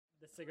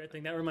cigarette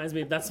thing, that reminds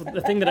me, that's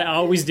the thing that I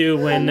always do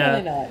when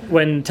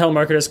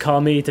telemarketers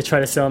call me to try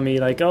to sell me,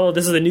 like, oh,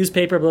 this is a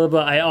newspaper, blah,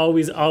 blah, blah. I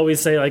always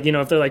say, like,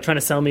 if they're, like, trying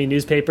to sell me a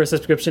newspaper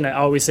subscription, I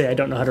always say I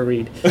don't know how to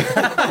read.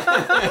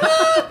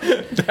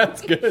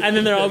 That's good. And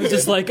then they're always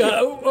just like, like,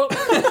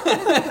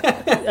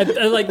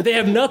 they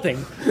have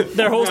nothing.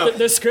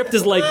 Their script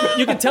is, like,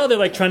 you can tell they're,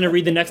 like, trying to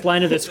read the next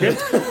line of their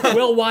script.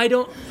 Well, why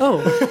don't... Oh.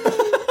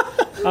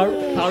 All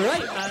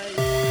right.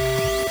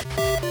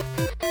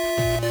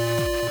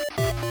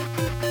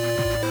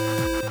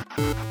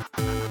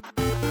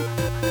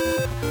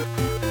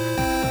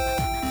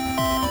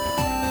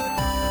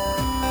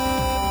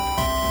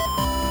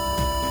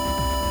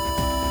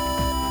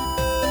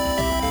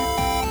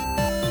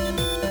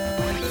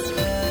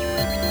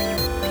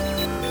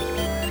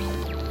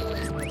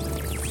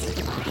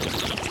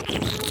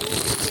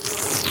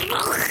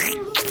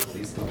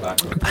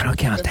 Final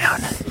countdown.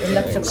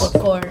 Electrical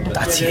cord.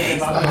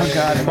 Oh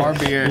god, more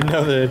beer. You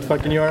know the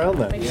fucking URL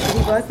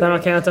now. Final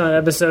countdown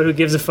episode. Who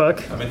gives a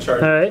fuck? I'm in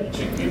charge All right. of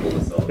teaching people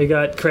to sell. We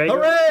got Craig.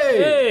 Hooray!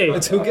 Hey.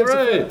 It's who gives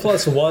a fuck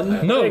plus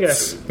one.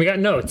 Notes. We got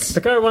notes.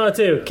 Picard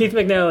 102. Keith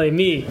McNally.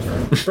 Me.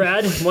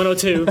 Brad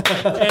 102.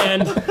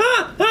 And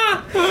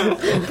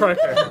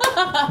Parker.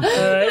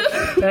 All right.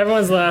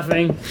 Everyone's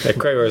laughing. Hey,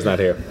 Kramer's not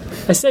here.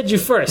 I said you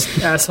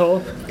first, asshole.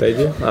 Did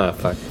you? Ah,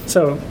 fuck.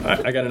 So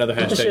I got another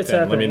the hashtag shit's 10. Let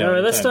happening. me know. All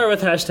right, let's anytime. start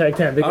with hashtag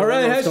 10. because All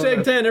right, I know what's going hashtag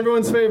on. 10.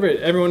 Everyone's favorite.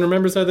 Everyone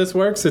remembers how this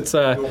works. It's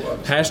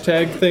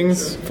hashtag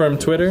things from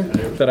Twitter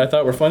that I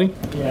thought were funny.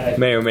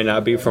 May or may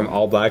not be from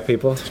all black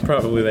people.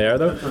 Probably they are,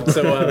 though.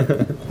 So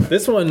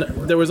this one,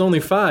 there was only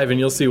 5, and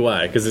you'll see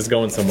why, because it's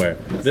going somewhere.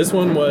 This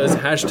one was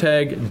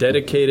hashtag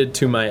dedicated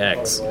to my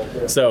ex.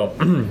 So,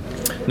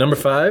 number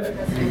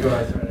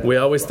 5, we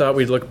always thought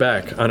we'd look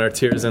back on our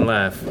tears and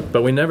laugh,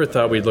 but we never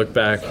thought we'd look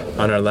back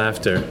on our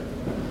laughter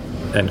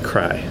and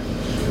cry.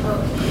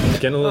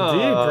 Getting a little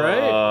deep,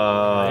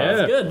 right?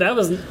 Yeah. Good. That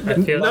was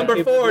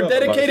Number 4,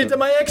 dedicated to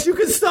my ex, you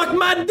can suck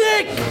my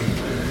dick!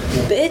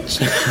 Bitch.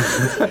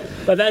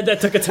 But that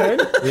took a turn.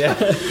 Yeah.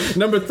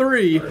 Number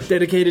 3,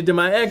 dedicated to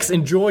my ex,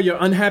 enjoy your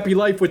unhappy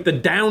life with the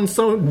Down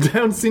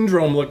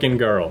syndrome looking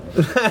girl.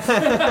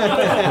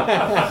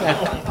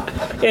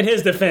 In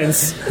his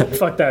defense,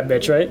 fuck that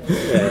bitch, right?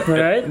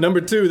 Right? Number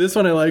 2, this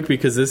one I like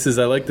because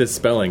I like this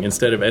spelling.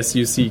 Instead of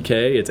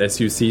S-U-C-K, it's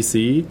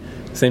S-U-C-C.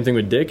 Same thing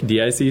with dick,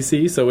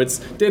 D-I-C-C. So it's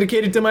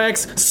dedicated to my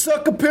ex,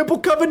 suck a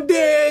pimple-covered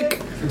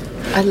dick!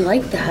 I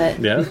like that.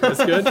 Yeah,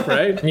 that's good,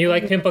 right? You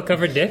like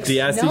pimple-covered dicks?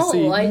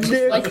 D-I-C-C. No, I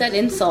just like that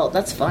insult.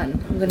 That's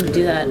fun. I'm gonna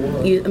do that.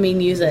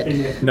 Use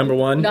it. Number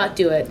 1, Not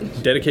do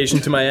it. dedication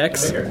to my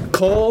ex.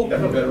 Cole,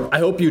 I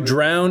hope you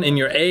drown in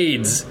your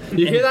AIDS.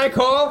 You hear that,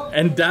 Cole?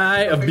 And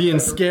die of being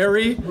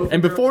scary.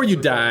 And before you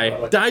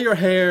die, dye your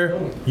hair.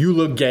 You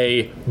look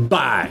gay.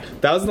 Bye.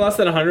 That was less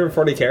than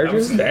 140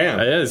 characters? Damn.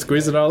 Yeah,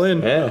 squeeze it all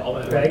in. Yeah.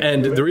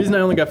 And the reason I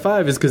only got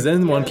 5 is because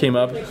then one came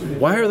up.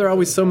 Why are there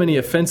always so many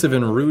offensive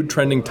and rude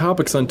trending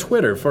topics on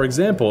Twitter? For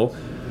example,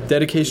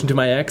 dedication to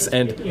my ex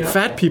and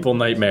fat people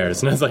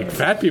nightmares. And I was like,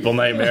 fat people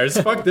nightmares?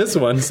 Fuck this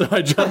one. So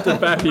I jumped to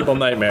fat people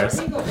nightmares.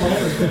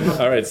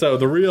 All right, so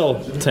the real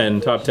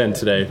top 10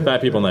 today,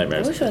 fat people I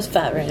nightmares. wish I was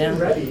fat right now.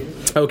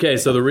 Is Okay,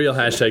 so the real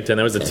hashtag 10,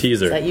 that was a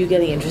teaser. that you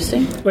getting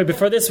interesting? Wait,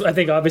 before this, I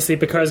think obviously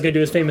Picard's going to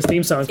do his famous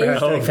theme song for Oh,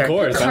 hashtag Of 10.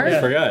 course, I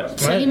Picard? forgot.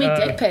 Sending me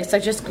dick pics. I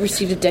just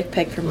received a dick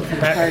pic from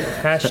Picard.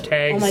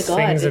 Hashtags, Oh my God,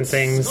 things and it's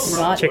things,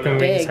 not chicken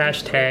wings, big.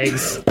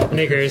 hashtags,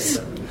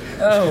 niggers.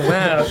 Oh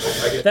wow,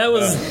 that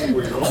was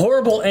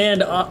horrible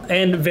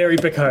and very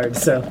Picard.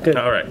 So good.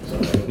 All right.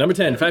 Number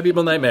 10, fat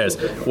people nightmares.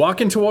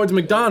 Walking towards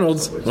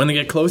McDonald's, when they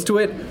get close to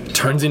it,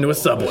 turns into a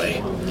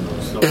Subway.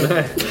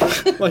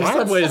 Like,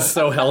 Subway is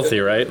so healthy,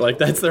 right? Like,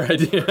 that's their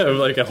idea of,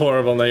 like, a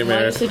horrible nightmare.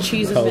 Minus the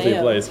cheese and Healthy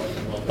mayo. place.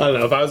 I don't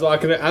know. If I was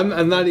walking,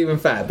 I'm not even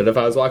fat, but if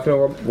I was walking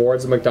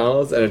towards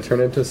McDonald's and it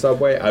turned into a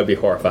Subway, I'd be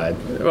horrified.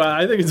 Well,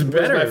 I think it's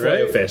better, Where's my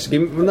filet right? of fish?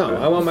 No,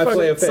 I want my Fuck,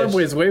 filet of fish.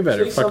 Subway's way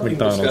better. Fuck Something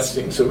McDonald's.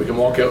 disgusting so we can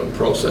walk out and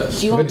process.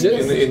 Do you want me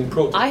to- in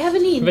protest. I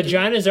haven't eaten.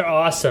 Vaginas are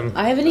awesome.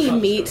 I haven't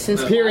eaten meat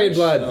since Period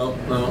blood. No.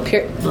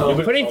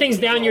 Putting things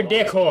down your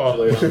dick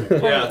hole.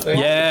 Yeah.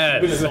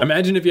 Yes.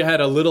 Imagine if you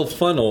had a little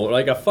funnel,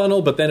 like a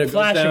funnel, but then it goes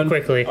Flashing down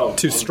quickly.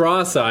 to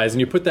straw size, and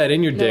you put that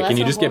in your dick, that's and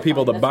you not just get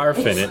people to barf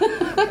horrifying. in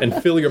it and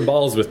fill your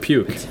balls with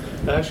puke.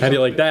 How do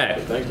you like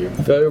that? Thank you.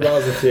 Fill your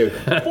balls with puke.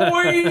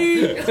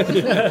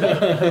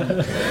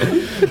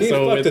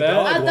 So with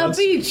that, At the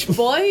beach,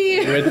 boy.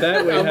 with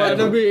that, I'm on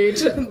the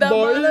beach. At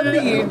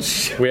the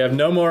beach. we have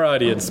no more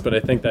audience, but I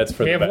think that's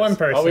for We the have best. one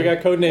person. Oh, we got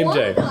codename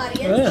Jay.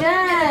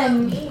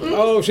 Jen.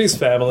 Oh, she's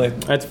family.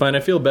 That's fine. I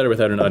feel better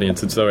without an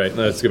audience. It's all right.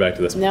 Let's get back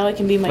to this. Now I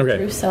can be my Okay.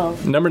 true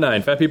self. Number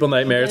 9, fat people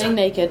nightmares. Getting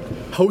naked.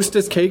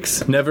 Hostess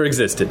cakes never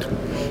existed.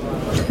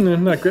 No,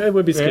 not great. It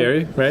would be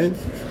scary, right?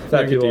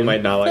 Fat people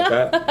might not like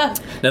that.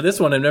 Now this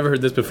one, I've never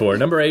heard this before.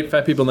 Number 8,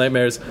 fat people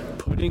nightmares.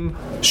 Putting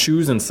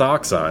shoes and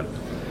socks on.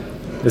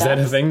 Is that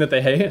a thing that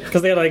they hate?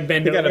 Because they gotta like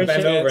bend You over. gotta and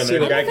bend shit. over and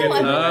then the guy gets in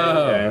the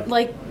Oh. yeah.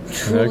 Like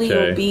truly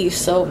Okay. obese,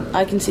 so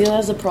I can see that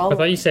as a I problem.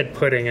 thought you said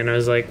pudding, and I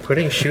was like,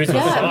 pudding, shoes, and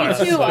Yeah, socks.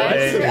 me too. I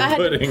had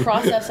to Pudding.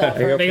 process that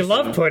first. They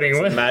love pudding.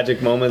 What?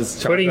 Magic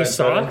moments. Pudding chocolate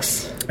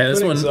socks? And this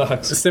Pudding one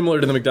sucks. is similar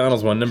to the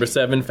McDonald's one. Number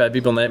 7, Fat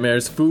People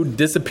Nightmares. Food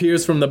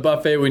disappears from the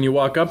buffet when you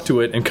walk up to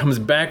it and comes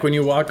back when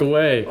you walk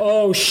away.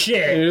 Oh, And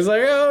shit. you're just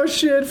like, oh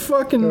shit,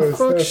 fucking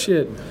fuck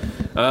shit.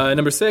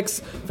 Number 6,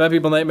 Fat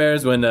People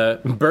Nightmares when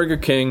Burger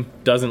King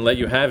doesn't let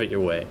you have it your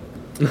way.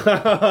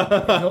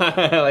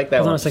 I like that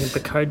Hold on one. a second.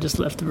 Picard just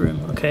left the room.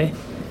 Okay.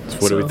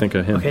 What do we So- think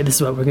of him? Okay, this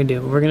is what we're gonna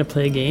do. We're gonna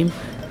play a game.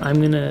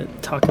 I'm gonna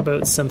talk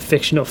about some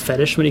fictional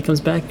fetish when he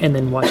comes back, and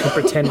then watch him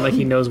pretend like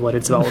he knows what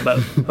it's all about.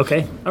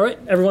 Okay. All right.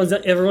 Everyone's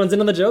in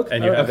on the joke.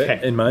 And you All right. have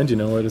it in mind? You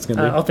know what it's going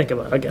to be? I'll think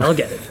about it. I'll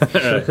get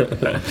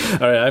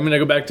it. All right, I'm going to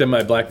go back to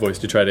my black voice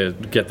to try to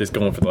get this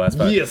going for the last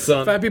 5. Yes,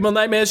 son. Fat People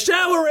Nightmares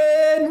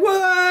showering!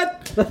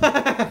 What?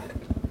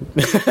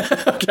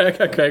 Okay, I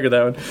got Craig with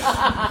that one.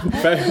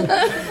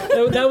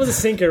 That was a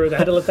sinker. I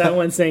had to let that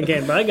one sink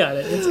in, but I got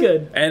it. It's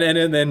good.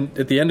 And then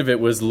at the end of it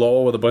was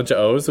lol with a bunch of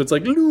O's, so it's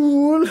like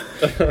lol.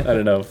 I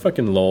don't know,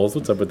 fucking lols.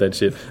 What's up with that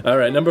shit? All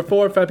right, number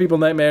 4, Fat People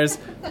Nightmares,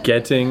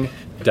 getting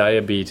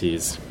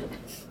diabetes.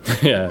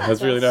 Yeah,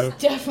 that's really no.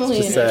 Definitely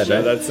It's an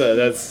just sad. issue.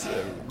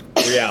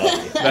 That's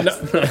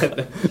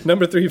reality.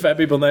 Number 3, Fat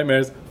People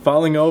Nightmares,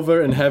 falling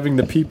over and having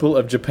the people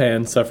of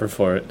Japan suffer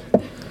for it.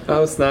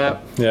 Oh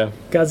snap! Yeah.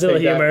 Godzilla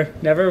Take that. humor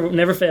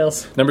never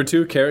fails. Number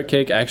 2, carrot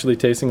cake actually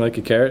tasting like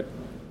a carrot.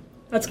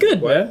 That's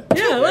good. What?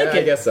 Yeah, I like Yeah,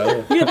 it. I guess so.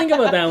 You gotta think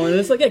about that one.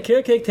 It's like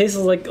carrot cake tastes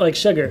like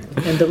sugar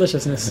and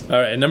deliciousness. All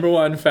right, number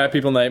 1, Fat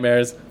People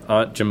Nightmares,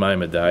 Aunt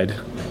Jemima died.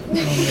 I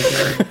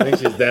think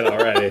she's dead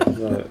already.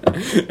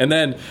 And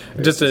then,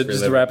 just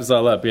to wrap us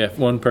all up, yeah,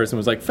 one person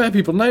was like, Fat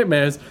People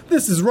Nightmares,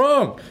 this is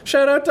wrong.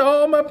 Shout out to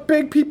all my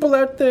big people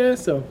out there.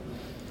 So,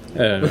 I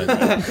don't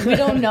know. We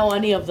don't know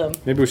any of them.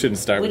 Maybe we shouldn't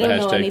start We with the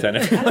don't know hashtag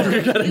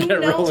anything. tenor. You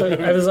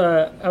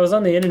know? I was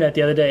on the internet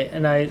the other day,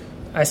 and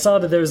I saw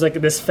that there was like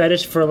this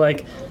fetish for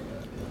like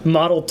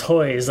model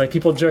toys, like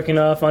people jerking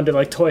off onto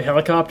like toy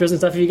helicopters and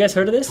stuff. Have you guys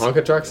heard of this?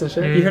 Tonka trucks and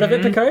shit. You heard of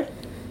it, Picard?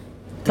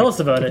 Tell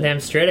us about it. Damn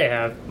straight I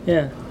have.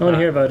 Yeah, I want to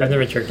hear about I've it.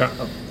 never jerked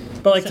off.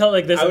 But like, tell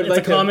like this. I would It's like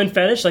a to- common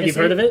fetish. Like you've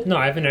heard of it? No,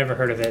 I've never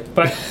heard of it.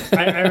 But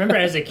I remember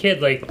as a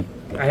kid, like,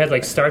 I had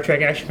like Star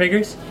Trek action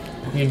figures.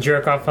 You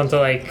jerk off onto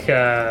like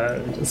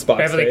Spock's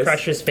Beverly face.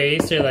 Crusher's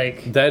face, or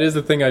like That is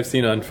the thing I've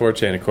seen on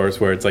 4chan, of course,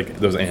 where it's like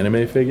those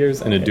anime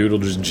figures, and a dude will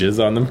just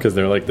jizz on them because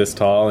they're like this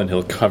tall, and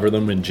he'll cover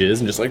them in jizz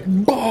and just like,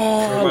 bah,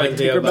 like Reminds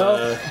me of,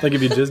 Tinkerbell. Like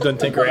if you jizzed on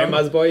Tinkerbell.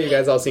 Grandma's Boy. You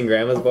guys all seen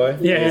Grandma's Boy?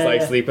 Yeah, He's like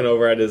yeah. sleeping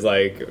over at his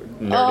like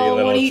nerdy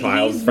little when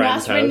child he's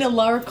friend's masturbating to house.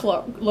 Lara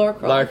Croft.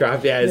 Lara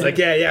Croft, yeah, he's like,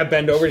 yeah,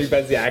 bend over, and he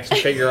bends the action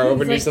figure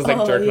over, and he's like, just like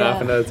oh, jerking yeah.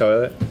 off into the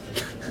toilet.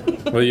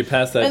 Well, you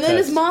passed that And then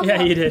test. his mom.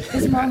 Yeah, you did.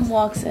 His mom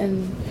walks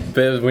in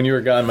But when you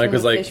were gone, Mike from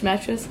was a like, fish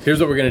mattress. here's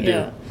what we're gonna do.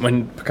 Yeah.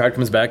 When Picard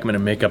comes back, I'm gonna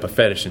make up a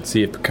fetish and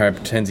see if Picard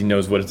pretends he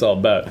knows what it's all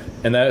about.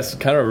 And that's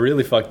kind of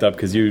really fucked up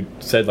because you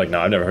said like, no,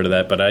 I've never heard of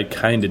that, but I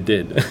kind of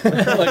did.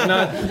 Like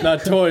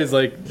not toys,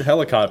 like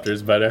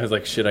helicopters, but I was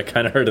like, shit, I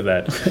kind of heard of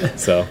that.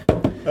 So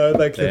I would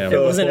like to Damn.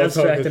 It wasn't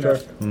abstract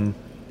enough.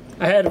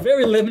 I had a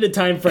very limited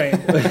time frame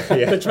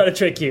to try to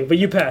trick you, but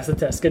you passed the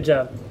test. Good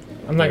job.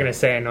 I'm not gonna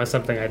say I know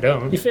something I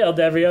don't. You failed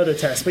every other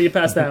test, but you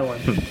passed that one.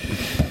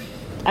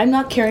 I'm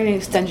not carrying an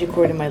extension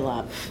cord in my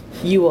lap.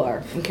 You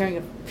are. I'm carrying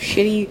a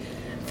shitty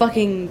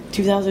fucking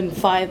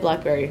 2005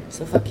 BlackBerry,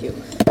 so fuck you.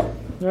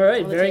 All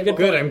right, On the very table.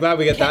 good. Good. I'm glad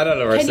we get that out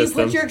of our Can you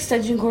system. put your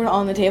extension cord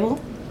on the table?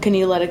 Can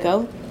you let it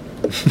go?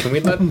 Can we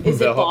let Is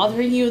the it whole,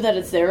 bothering you that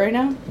it's there right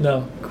now?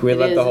 No, can we It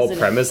let is, the whole isn't it?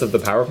 premise of the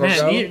Powerpuff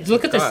go? Man,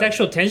 look at the God.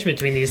 sexual tension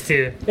between these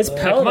two. it's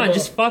Like, palatable. come on,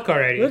 just fuck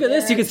already. Look at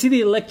this. You can see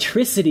the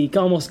electricity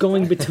almost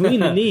going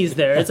between the knees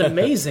there. It's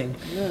amazing.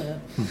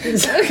 He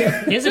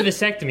has a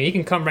vasectomy. He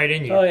can come right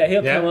in you. Oh yeah,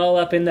 he'll Yeah. come all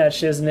up in that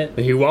shit, isn't it?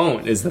 He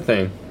won't. Is the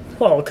thing.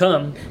 Well, he'll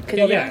come. Can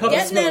yeah. you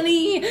get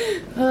any?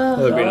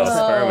 There'll be no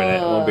sperm in it.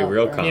 It won't be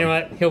real cum. You know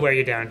what? He'll wear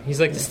you down.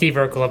 He's like the Steve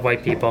Urkel of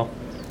white people.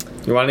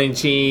 You want any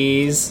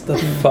cheese? the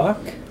fuck?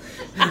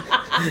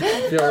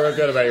 Feel real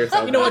good about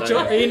yourself. You know what,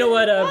 don't you know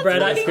what,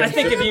 Brad? I That's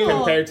think if you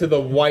Compared to the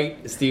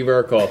white Steve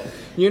Urkel,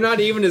 you're not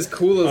even as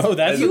cool as, Oh,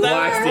 that's as what that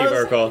black was?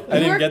 Steve Urkel. I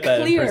didn't You are get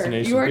that clear.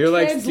 impersonation. You are You're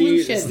like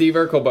translucent. Steve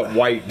Urkel, but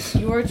white.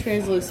 You are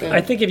translucent.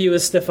 I think if you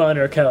was Stefan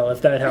Urkel,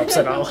 if that helps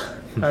at all.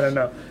 I don't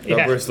know. No,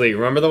 Yeah. Bruce Lee.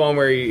 Remember the one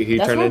where he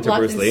That's turned more into black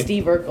Bruce than Lee?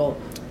 Steve Urkel.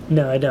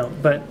 No, I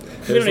don't. But we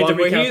There's don't need one to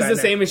where he recount used that the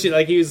now. same machine,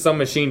 like he used some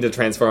machine to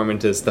transform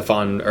into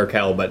Stefan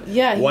Urkel, but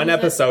Yeah, he one used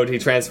episode he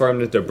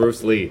transformed into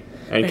Bruce Lee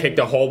and kicked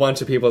a whole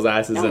bunch of people's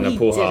asses No, in a he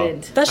pool hall.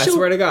 didn't. That I show-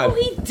 swear to God. Oh,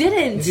 he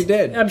didn't. He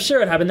did. I'm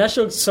sure it happened. That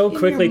show so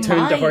quickly your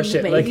turned to mind,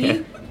 horseshit. baby.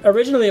 Like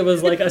originally, it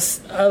was like a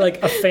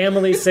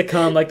family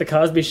sitcom, like the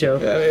Cosby Show.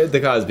 The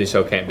Cosby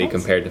Show can't be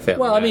compared to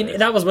Family Well, I mean, Matters.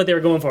 that was what they were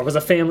going for. Was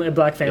a family, a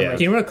black family. Yeah.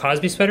 Do you know what a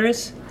Cosby sweater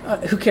is?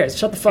 Who cares?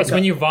 Shut the fuck It's up.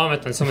 when you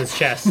vomit on someone's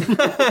chest.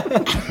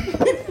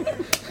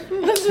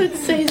 That's would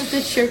say that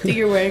the shirt that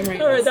you're wearing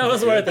right All right, now. that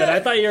was worth it. I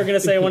thought you were going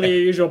to say one of your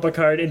usual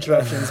Picard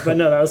interruptions, but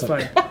no, that was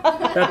fine.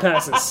 That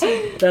passes.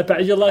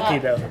 You're lucky,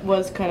 though.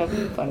 Was kind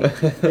of funny.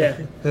 Yeah.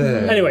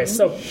 Anyway,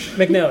 so,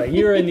 McNally,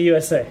 you were in the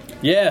USA.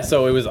 Yeah,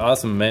 so it was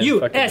awesome, man.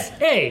 Fucking-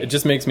 USA. It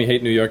just makes me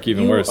hate New York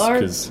even You worse are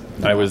because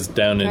I was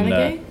down in kinda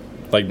gay?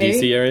 like Maybe?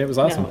 DC area. It was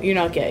awesome. No, you're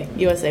not gay.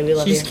 USA, we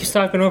love She you. just keeps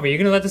talking over. You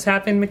gonna let this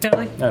happen,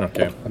 McNally? I don't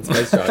care. It's a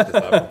nice shot.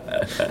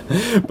 This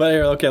happen. But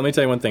here, okay, let me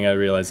tell you one thing I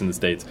realized in the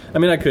States. I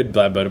mean, I could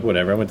blab about it,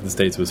 whatever. I went to the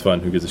States, it was fun.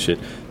 Who gives a shit?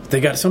 They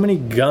got so many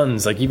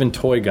guns, like even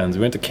toy guns.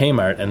 We went to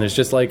Kmart, and there's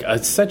just like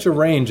such a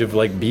range of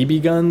like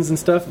BB guns and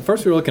stuff.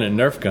 First, we were looking at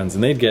Nerf guns,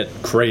 and they'd get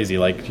crazy,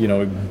 like, you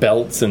know,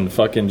 belts and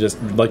fucking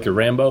just like your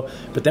Rambo.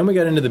 But then we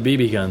got into the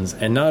BB guns,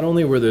 and not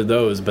only were there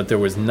those, but there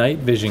was night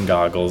vision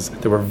goggles,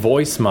 there were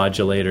voice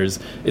modulators.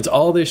 It's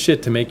all this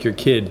shit to make your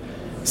kid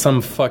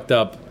some fucked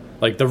up,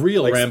 like the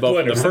real Like Rambo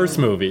from the Splinter. first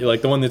movie,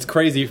 like the one that's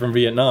crazy from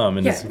Vietnam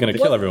and is going to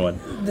kill everyone.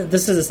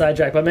 This is a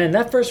sidetrack, but man,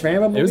 that first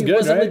Rambo movie was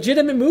good, a right?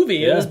 legitimate movie.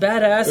 Yeah. It was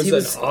badass. It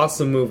was an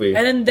awesome movie.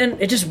 And then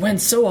it just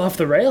went so off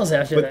the rails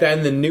after that. But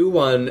then the new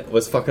one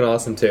was fucking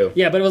awesome too.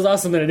 Yeah, but it was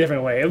awesome in a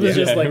different way. It was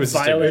Yeah, just like it was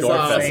just a violent. It's gore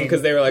awesome fest.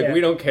 because they were like, Yeah.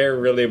 we don't care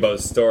really about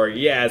story.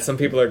 Yeah, some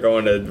people are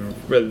going to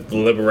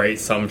liberate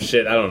some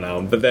shit. I don't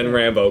know. But then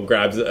Rambo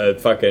grabs a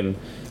fucking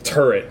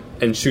turret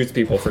and shoots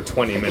people for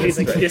 20 minutes. He's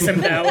like straight.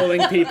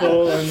 disemboweling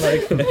people and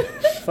like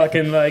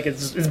fucking like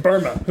it's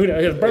Burma. Who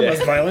knows? Burma's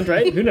Yeah. violent,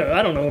 right? Who knows?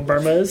 I don't know what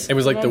Burma is. It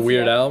was like the That's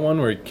Weird that. Al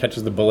one where he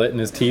catches the bullet in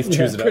his teeth,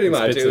 chews it up, Pretty and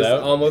much. spits It was it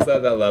out. almost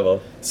at that level.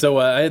 So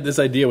I had this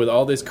idea with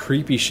all this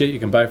creepy shit you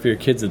can buy for your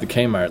kids at the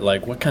Kmart.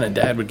 Like, what kind of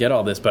dad would get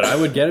all this? But I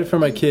would get it for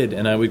my kid,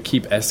 and I would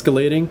keep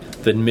escalating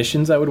the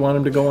missions I would want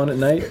him to go on at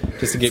night,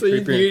 just to get So creepier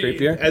and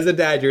creepier. As a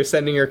dad, you're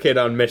sending your kid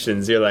on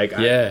missions. You're like,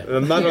 Yeah.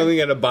 I'm not only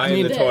gonna buy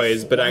him the this.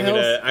 toys, but I'm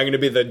What gonna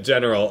be the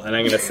general, and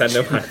I'm gonna send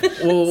him on.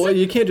 Well,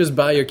 you can't just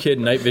buy your kid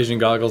night vision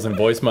goggles and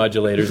voice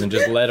modulators and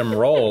just let him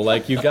roll.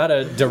 Like, you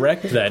gotta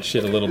direct that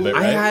shit a little bit,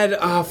 right? I had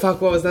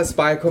what was that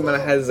spy equipment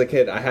I had as a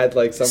kid? I had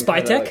like some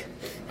Spy kinda, tech? like-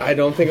 I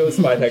don't think it was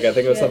spy tech. I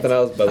think it was something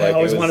else. But like I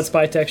always it was, wanted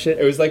spy tech shit.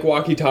 It was like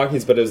walkie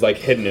talkies, but it was like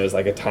hidden. It was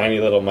like a tiny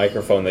little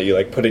microphone that you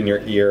like put in your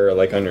ear or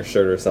like on your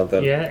shirt or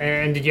something. Yeah,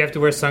 and did you have to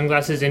wear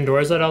sunglasses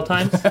indoors at all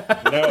times?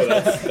 No,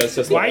 that's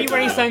just. Why are you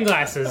wearing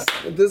sunglasses?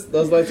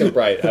 Those lights are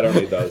bright. I don't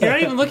need those. You're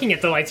not even looking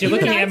at the lights. You're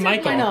Even looking I at took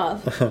Michael. mine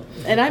off.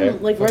 And I'm Okay,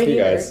 like fuck right you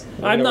here. guys.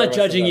 I'm gonna not wear my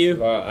judging you.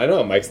 sunglasses. I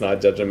know Mike's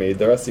not judging me.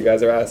 The rest of you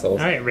guys are assholes.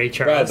 All right, Ray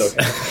Brad's Charles.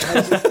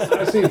 okay.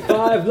 I see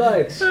 5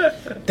 lights.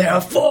 There are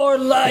 4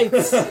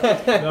 lights.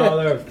 No,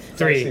 there are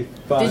 3.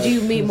 Did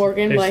you meet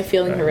Morgan by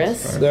feeling her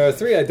wrist? There are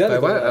 3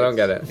 identical. What? I don't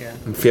get it. Yeah.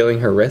 I'm feeling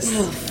her wrist.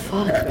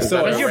 Fuck.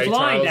 So, Because you're Ray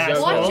blind, Charles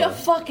joke. asshole. Watch a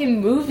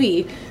fucking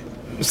movie.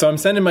 So I'm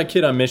sending my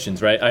kid on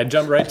missions, right? I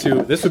jump right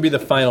to this would be the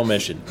final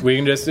mission. We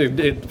can just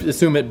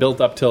assume it built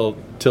up till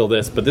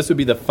this, but this would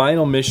be the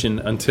final mission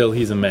until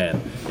he's a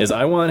man. Is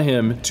I want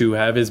him to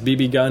have his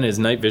BB gun, his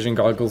night vision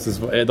goggles,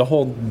 the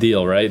whole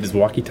deal, right? His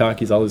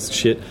walkie-talkies, all this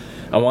shit.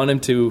 I want him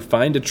to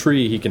find a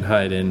tree he can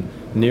hide in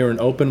near an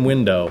open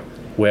window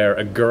where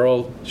a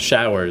girl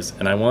showers,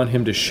 and I want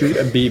him to shoot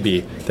a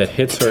BB that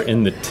hits her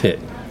in the tit.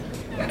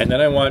 And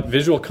then I want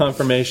visual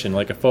confirmation,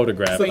 like a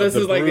photograph. So this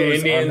of is like the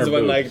bruise on Indians her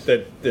when boob. like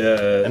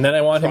the And then I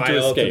want him to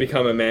trial escape.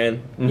 become a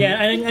man. Yeah,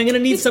 I'm gonna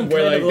need some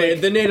Where kind like, of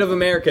like. the Native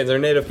Americans or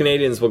Native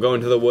Canadians will go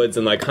into the woods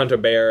and like hunt a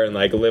bear and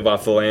like live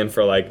off the land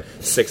for like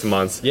 6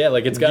 months. Yeah,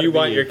 like it's got You to be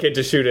want your kid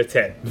to shoot a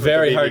tit. with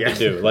very the hard BB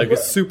to gun. do. Like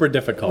it's super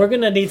difficult. We're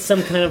gonna need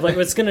some kind of like.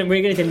 We're gonna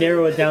need to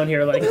narrow it down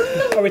here. Like,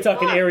 are we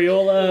talking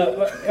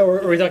areola,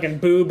 or are we talking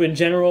boob in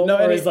general, No,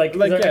 or any- is like,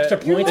 like, is there yeah,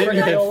 extra you're points like for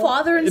that areola?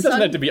 Father and It doesn't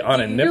son. have to be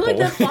on a You're like nipple.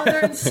 the father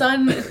and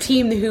son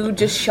team who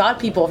just shot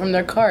people from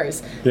their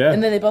cars. Yeah.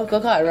 And then they both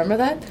got caught. Remember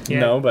that? Yeah.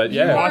 No, but You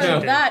yeah. are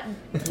Washington. that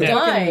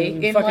guy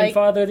in Fucking like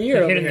Father of the Year.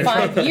 They over hit him here. in the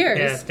 5 trunk. years.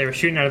 Yeah, they were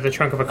shooting out of the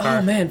trunk of a car.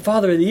 Oh man,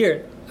 Father of the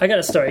Year. I got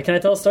a story. Can I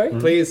tell a story?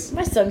 Please.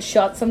 My son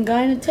shot some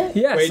guy in the tit.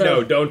 Yeah. Wait, so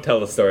no, don't tell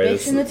the story. Bitch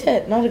This in the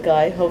tit, not a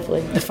guy.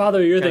 Hopefully. the Father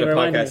of the Year kind thing of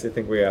reminded podcast me. you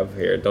think we have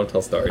here. Don't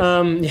tell stories.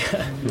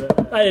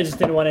 Yeah, I just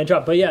didn't want to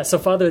interrupt. But yeah, so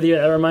Father of the Year,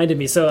 that reminded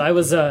me. So I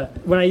was,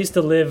 when I used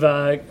to live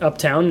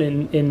uptown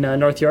in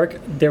North York,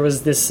 there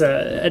was this,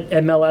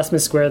 at Mel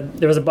Lastman Square,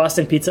 there was a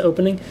Boston Pizza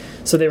opening.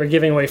 So they were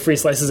giving away free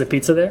slices of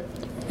pizza there.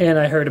 And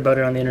I heard about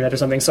it on the internet or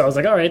something. So I was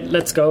like, all right,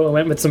 let's go. I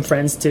went with some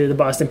friends to the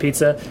Boston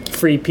Pizza,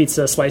 free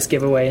pizza slice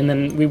giveaway. And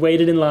then we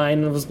waited in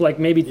line. It was like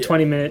maybe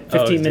 20-minute, 15-minute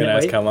I was gonna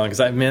ask wait. how long, because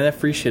man, that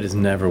free shit is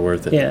never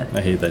worth it. Yeah. I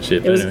hate that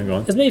shit. It was, But anyway, go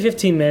on. it was maybe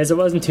 15 minutes. It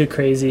wasn't too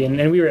crazy,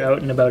 and we were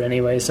out and about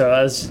anyway. So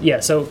I was,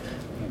 so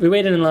we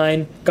waited in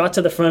line, got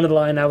to the front of the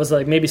line. I was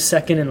like maybe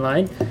second in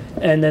line,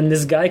 and then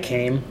this guy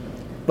came,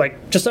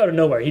 like just out of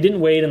nowhere. He didn't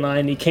wait in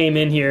line. He came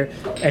in here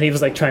and he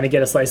was like trying to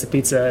get a slice of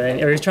pizza,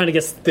 or he was trying to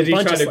get. Did he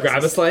bunch try of to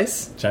grab a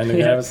slices. slice? Trying to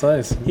grab a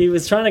slice. He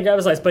was trying to grab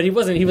a slice, but he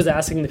wasn't. He was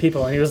asking the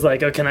people, and he was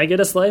like, "Oh, can I get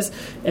a slice?"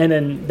 And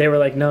then they were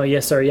like, "No,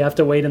 yes, sir. You have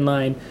to wait in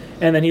line."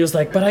 And then he was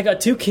like, "But I got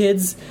 2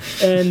 kids,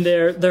 and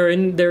they're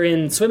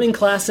in swimming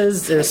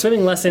classes, they're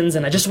swimming lessons,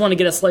 and I just want to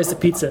get a slice of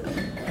pizza."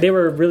 They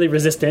were really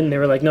resistant. And they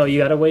were like, "No, you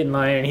got to wait in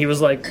line." And he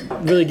was like,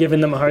 really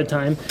giving them a hard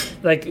time.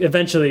 Like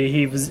eventually,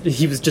 he was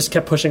just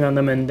kept pushing on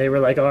them, and they were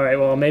like, "All right,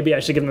 well, maybe I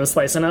should give him a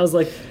slice." And I was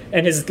like,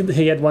 and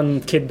he had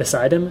one kid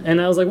beside him,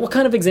 and I was like, "What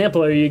kind of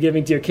example are you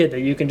giving to your kid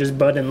that you can just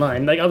butt in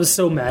line?" Like I was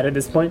so mad at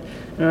this point,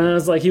 and I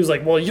was like, he was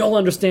like, "Well, you'll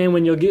understand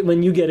when you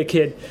get a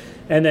kid."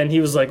 And then he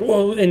was like,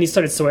 "Whoa!" And he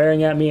started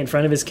swearing at me in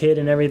front of his kid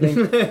and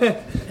everything.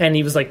 And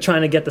he was like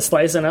trying to get the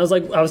slice. And I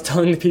was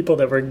telling the people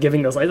that were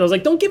giving those slices, I was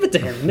like, "Don't give it to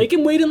him. Make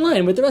him wait in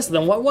line with the rest of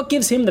them. What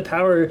gives him the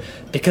power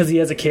because he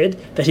has a kid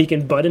that he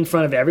can butt in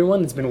front of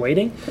everyone that's been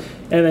waiting?"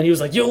 And then he was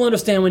like, "You'll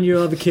understand when you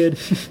have a kid."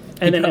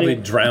 And then Probably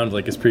drowned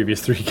like his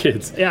previous 3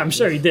 kids. yeah, I'm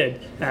sure he did.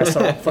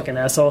 Asshole, fucking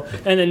asshole.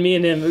 And then me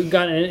and him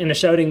got in a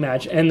shouting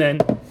match. And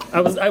then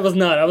I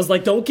was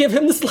like, "Don't give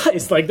him the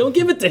slice. Like, don't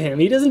give it to him.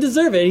 He doesn't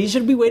deserve it. He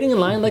should be waiting in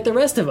line like the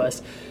rest of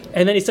us."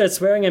 And then he started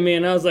swearing at me,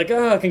 and I was like,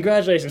 "Oh,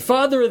 congratulations,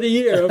 Father of the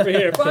Year over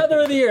here, Father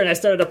of the Year!" And I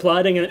started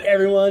applauding, and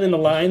everyone in the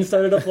line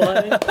started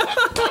applauding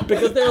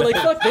because they were like,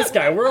 "Fuck this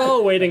guy. We're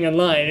all waiting in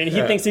line, and he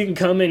thinks he can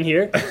come in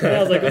here." And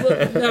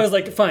I was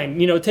like, "Fine,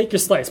 take your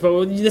slice,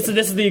 but this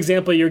is the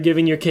example you're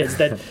giving your kids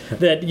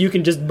that you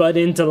can just butt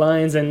into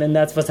lines, and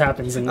that's what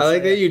happens." And I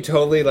like that you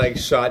totally like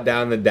shot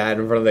down the dad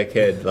in front of the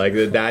kid. Like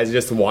the dad's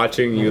just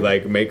watching you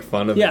like make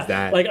fun of his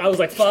dad. like I was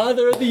like,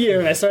 "Father of the Year,"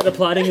 and I started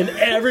applauding, and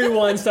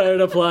everyone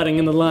started applauding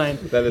in the line.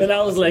 And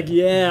I was like,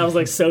 I was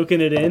like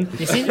soaking it in.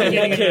 You seem to be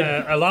getting in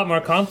a lot more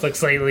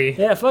conflicts lately.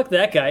 Yeah, fuck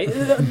that guy.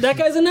 That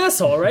guy's an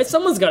asshole, right?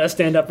 Someone's got to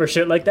stand up for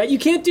shit like that. You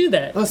can't do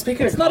that. Oh,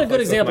 speaking it's of not a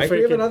good example Mike, for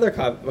we your have kid.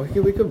 another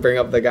we could bring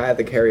up the guy at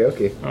the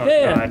karaoke. Oh,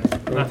 Yeah. God.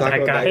 Wanna Not talk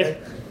that about guy. that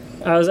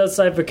I was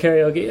outside for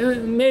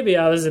karaoke. Maybe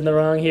I was in the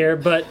wrong here,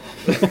 but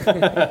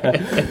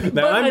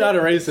Now, I'm not a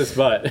racist,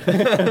 but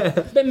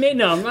I mean,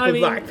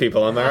 Black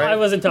people, am I right? I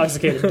was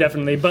intoxicated,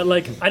 definitely, but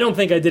like I don't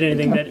think I did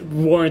anything that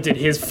warranted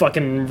his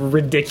fucking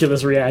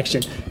ridiculous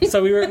reaction.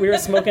 So we were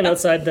smoking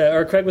outside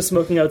Craig was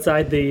smoking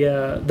outside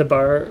the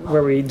bar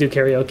where we do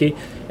karaoke,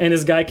 and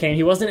this guy came.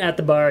 He wasn't at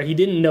the bar. He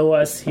didn't know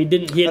us. He had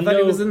I thought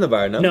he was in the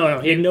bar, no? No,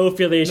 he had no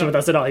affiliation with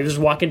us at all. He was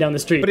just walking down the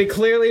street. But he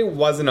clearly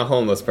wasn't a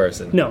homeless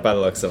person. No. By the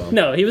looks of him.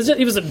 No, he was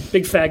a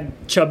big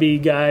fat chubby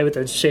guy with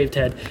a shaved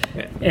head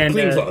and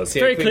Clean clothes. He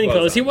had very clean clean clothes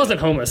clothes. on. He wasn't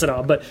homeless at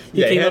all, but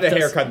he Yeah, he came had up a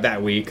to us. haircut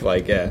that week.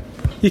 Like, yeah.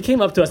 He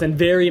came up to us and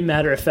very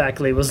matter of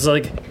factly was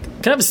like,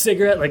 "Can I have a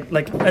cigarette?"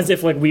 Like as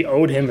if like we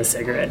owed him a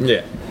cigarette.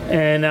 Yeah.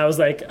 And I was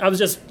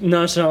just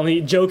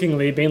nonchalantly,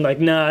 jokingly being like,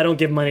 "Nah, I don't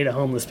give money to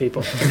homeless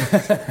people."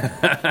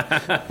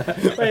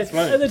 Right?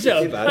 As a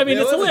joke. I mean,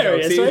 It it's was a joke.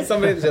 hilarious, See, right?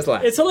 somebody just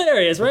laughed. It's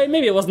hilarious, right?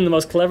 Maybe it wasn't the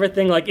most clever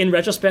thing. Like in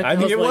retrospect, I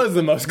think it was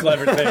the most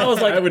clever thing. I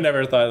was like- I would never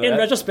have thought of that. In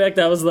retrospect,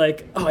 I was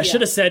like, "Oh, I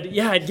should have said,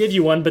 yeah, I'd give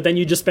you one, but then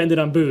you just spend it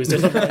on booze or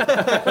something."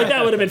 Like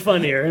that would have been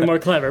funnier and more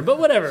clever. But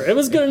whatever, it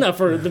was good enough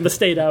for the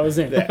state I was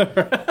in.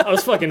 I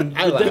was fucking.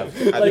 I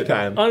laughed at the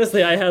time.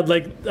 Honestly, I had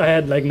like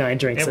 9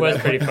 drinks. It at was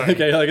that pretty funny.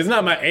 Okay, like it's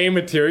not my A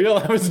material.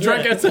 I was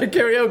drunk outside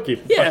karaoke.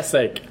 For Yeah. fuck's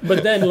sake.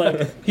 But then,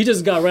 like, he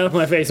just got right up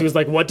my face. He was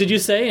like, "What did you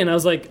say?" And I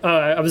was like,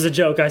 "I was a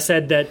joke. I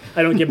said that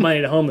I don't give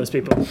money to homeless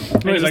people."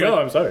 And And he's like, "Oh,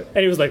 I'm sorry."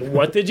 And he was like,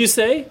 "What did you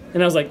say?"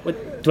 And I was like,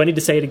 "What? Do I need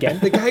to say it again?"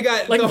 The guy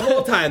got Like, the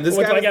whole time. This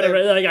What guy do I was gotta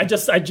there.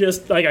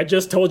 like? I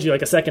just told you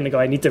like a second ago.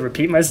 I need to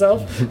repeat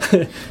myself.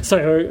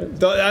 Sorry.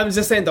 I'm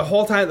just saying the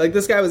whole time, like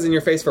this guy was in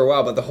your face for a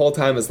while, but the whole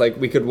time was like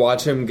we could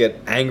watch him get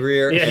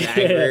angrier and Yeah.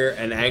 angrier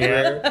and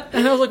angrier.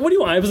 And I was like, "What do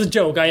you want?" It was a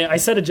joke. I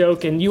said a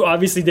joke, and you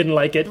obviously didn't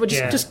like it. But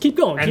Yeah. just keep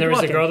going. And keep there was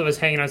walking. a girl that was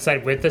hanging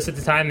outside with us at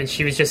the time, and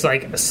she was just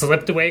like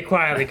slipped away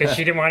quietly because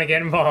she didn't want to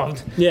get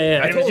involved. Yeah,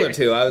 yeah. I told her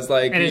to. I was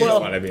like, And you it's- just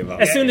well, want to be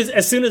involved. As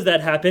soon as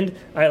that happened,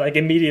 I like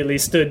immediately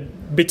stood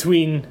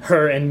between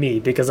her and me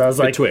because I was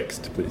like,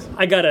 Betwixt, please.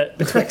 I gotta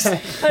betwixt.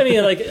 I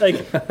mean, like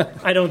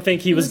I don't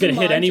think he was gonna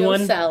hit Maggio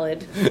anyone.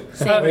 Salad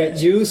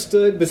sandwich. You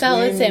stood between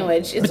Salad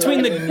sandwich. It's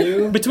Between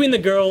right. between the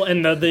girl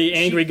and the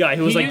angry guy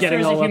who was He like used her getting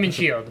as all a up. human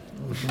shield.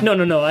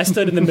 No. I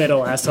stood in the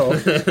middle, asshole.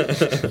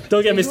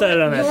 Don't get me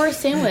started on You that. were a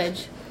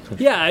sandwich.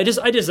 Yeah, I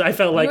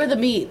felt like You were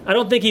the meat. I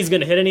don't think he's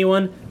gonna hit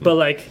anyone, but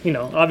like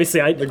obviously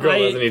girl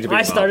doesn't need to be I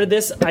involved. started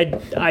this.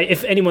 I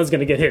if anyone's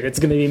gonna get hit, it's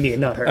gonna be me,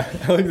 not her.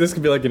 Like this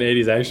could be like an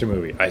 '80s action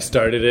movie. I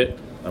started it.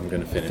 I'm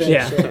gonna finish it.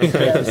 Yeah.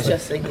 Yeah, I was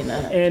just thinking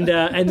that. And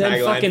then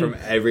Tagline fucking from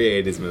every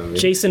 80s movie.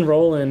 Jason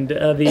Rowland,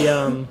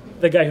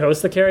 the guy who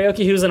hosts the karaoke,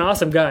 he was an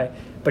awesome guy.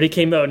 But he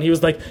came out and he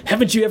was like,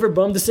 "Haven't you ever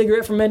bummed a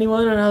cigarette from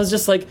anyone?" And I was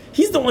just like,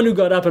 he's the one who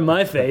got up in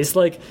my face.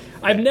 Like,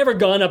 I've never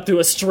gone up to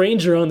a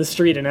stranger on the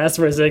street and asked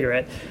for a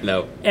cigarette.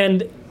 No.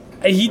 And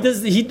he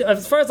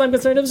as far as I'm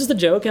concerned, it was just a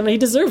joke, and he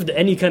deserved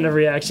any kind of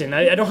reaction.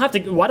 I don't have to.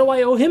 Why do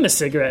I owe him a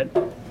cigarette?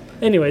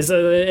 Anyway,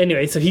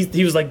 so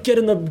he was like, get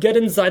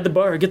inside the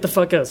bar, get the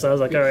fuck out. So I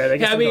was like, all right, I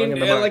guess Yeah, I I'm going mean, in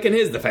the bar. like in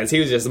his defense, he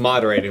was just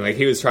moderating. Like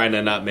he was trying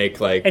to not make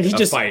like And he a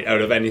just- fight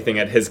out of anything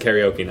at his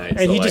karaoke night. and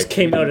so, he like, just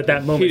came out at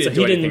that moment. He didn't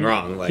so do anything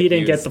wrong. Like, he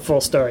didn't was- get the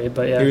full story,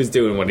 but yeah. He was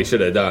doing what he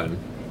should have done.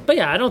 But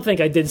yeah, I don't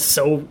think I did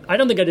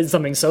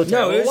something so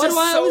terrible. No, it was Why just do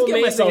I so always get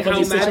amazing myself in how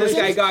these mad this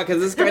situations? guy got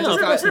because this guy No, of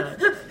just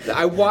course got.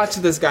 I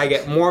watched this guy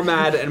get more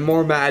mad and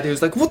more mad. He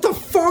was like, "What the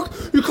fuck?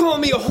 You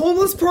calling me a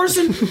homeless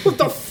person? What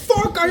the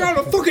fuck? I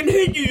gotta fucking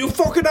hit you, you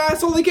fucking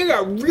asshole!" Like, he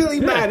got really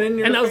mad in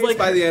your And I was face like,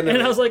 by the end of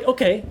and it. I was like,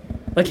 okay,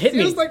 like hit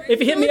me. was like- If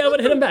he hit me, I would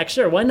hit him back.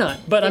 Sure, why not?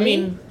 But I Did he?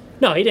 mean,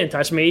 no, he didn't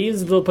touch me. He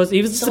was a little pussy.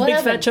 He was just a big,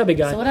 fat, chubby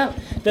guy. So what up?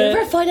 The-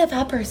 Never fight a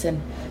fat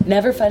person.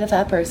 Never fight a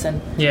fat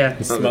person. Yeah.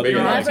 Maybe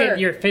Your arms Never. get,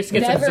 your fist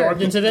gets Never.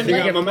 absorbed into them. They You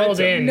got get pulled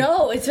momentum. in.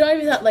 No, it's not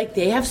even that. Like,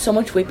 they have so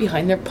much weight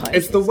behind their punch.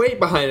 It's the weight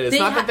behind it. It's They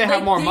not that they have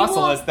like, more they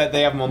muscle. will- It's that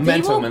they have They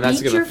momentum, will and that's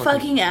beat gonna your fucking.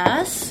 fucking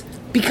ass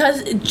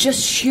because it's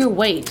just sheer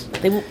weight.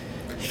 They will.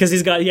 Because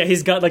he's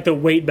got like the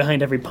weight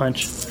behind every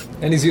punch.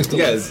 And he's used to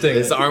Yeah, lifting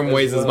his it arm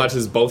weighs as well. much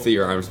as both of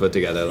your arms put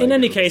together. Like, In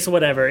any case,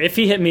 whatever. If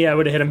he hit me, I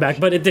would have hit him back.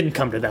 But it didn't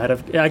come to that.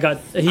 I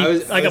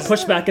got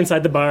pushed back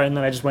inside the bar, and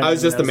then I just went. I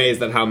was in just and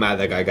amazed at how mad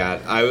that guy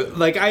got.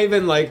 I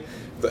even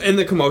in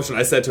the commotion,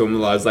 I said to him,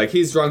 I was like,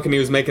 he's drunk and he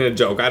was making a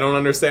joke. I don't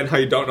understand how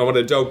you don't know what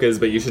a joke is,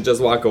 but you should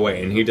just walk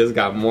away. And he just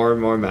got more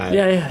and more mad.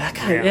 Yeah, that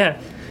guy. Yeah.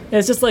 And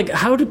it's just like,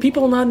 how do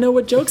people not know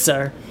what jokes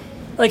are?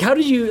 Like, how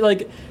did you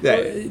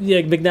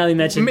McNally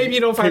mentioned. Maybe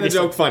you don't find the previously.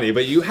 joke funny,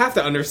 but you have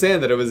to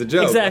understand that it was a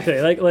joke. Exactly,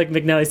 like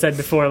McNally said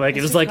before, like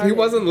it was like He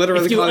wasn't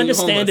literally if you calling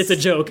understand homeless. it's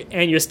a joke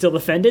and you're still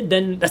offended,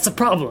 then that's a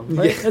problem.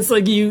 Right? Yeah. It's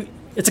like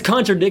it's a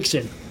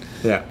contradiction.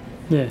 Yeah.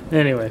 Yeah.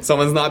 Anyway,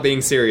 Someone's not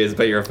being serious,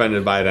 but you're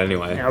offended by it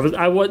anyway.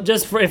 I was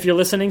just for if you're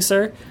listening,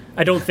 sir.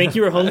 I don't think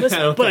you were homeless,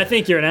 but I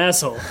think you're an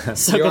asshole.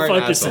 So You go are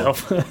an fuck asshole.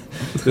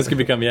 yourself. This could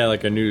become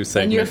like a new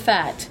segment. And you're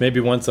fat. Maybe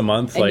once a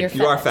month, And like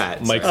you're You are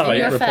fat. Mike's sir. fight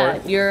You're report.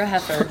 fat. You're a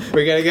heifer.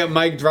 We gotta get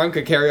Mike drunk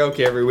at karaoke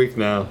every week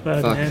now.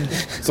 Oh, Fuck. man.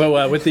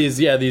 So with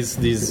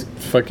these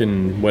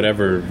fucking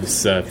whatever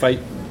fight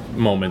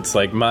moments,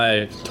 like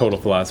my total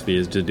philosophy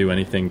is to do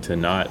anything to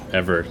not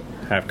ever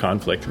have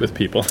conflict with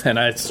people, and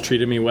it's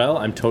treated me well.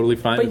 I'm totally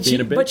fine with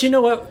being a bitch. But you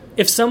know what?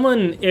 If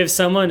someone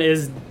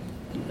is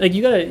like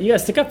you gotta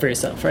stick up for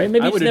yourself, right?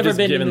 Maybe I you've would have never just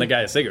been given in the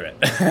guy a cigarette.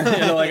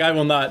 Like I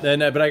will not.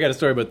 But I got a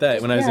story about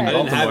that. When I was in Yeah. I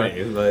didn't have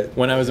Baltimore, any, but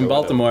when I was in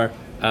Baltimore,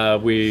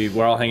 we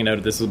were all hanging out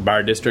at this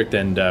bar district,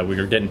 and we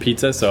were getting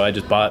pizza. So I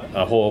just bought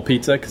a whole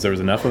pizza because there was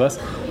enough of us.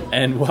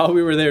 And while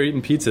we were there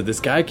eating pizza, this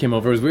guy came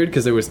over. It was weird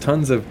because there was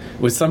it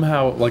was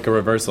somehow like a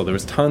reversal. There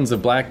was tons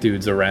of black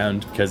dudes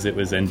around because it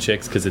was, and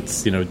chicks because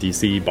it's,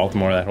 DC,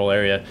 Baltimore, that whole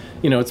area.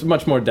 It's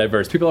much more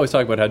diverse. People always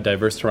talk about how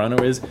diverse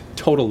Toronto is.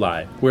 Total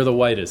lie. We're the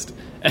whitest.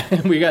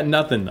 And we got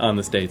nothing on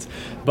the States.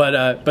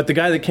 But the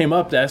guy that came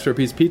up to ask for a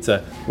piece of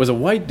pizza was a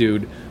white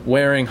dude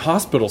wearing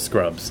hospital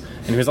scrubs.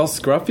 And he was all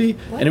scruffy.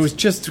 And it was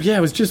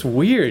just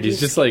weird. He's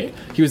just like,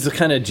 he was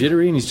kind of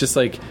jittery, and he's just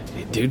like,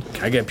 hey, dude,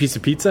 can I get a piece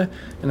of pizza?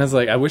 And I was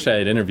like, I wish I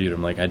had interviewed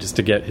him, just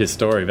to get his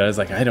story. But I was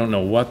like, I don't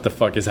know what the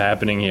fuck is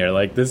happening here.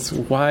 Like, this,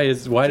 why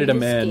did a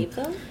man... Escape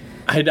them?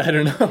 I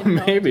don't know,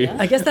 maybe.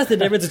 I guess that's the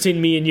difference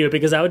between me and you,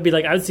 because I would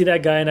see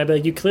that guy and I'd be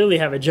like, you clearly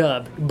have a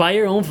job. Buy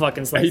your own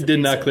fucking slice He of did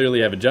pizza. not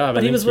clearly have a job.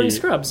 But I he was think wearing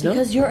scrubs, no?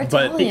 Because you're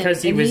Italian.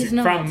 Because he and was he's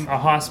not. from a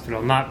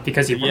hospital, not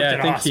because he worked Yeah, at I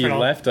a think hospital. he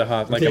left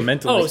a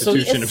mental Oh, so he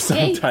institution of some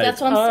Escaped, type.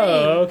 that's what I'm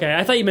saying. Oh, okay.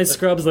 I thought you meant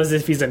scrubs as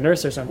if he's a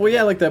nurse or something. Well,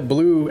 yeah, like that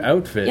blue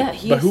outfit. Yeah,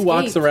 he but who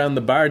walks escaped. around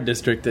the bar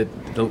district at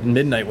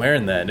midnight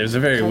wearing that? It was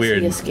very Because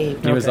weird. he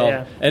escaped. He was Okay, all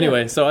yeah.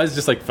 anyway. So I was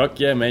just like, "Fuck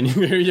yeah, man!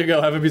 Here you go,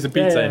 have a piece of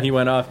pizza." Yeah. And he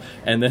went off.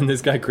 And then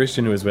this guy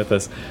Christian who was with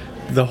us,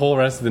 the whole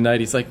rest of the night,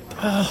 he's like,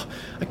 "Oh,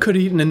 I could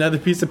have eaten another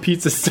piece of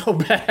pizza so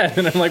bad."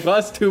 And I'm like, "Well,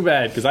 that's too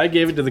bad because I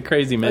gave it to the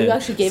crazy man, you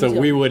actually gave so it to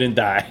we him. wouldn't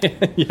die."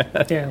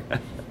 Yeah. Yeah.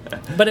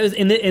 But it was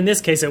in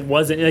this case, it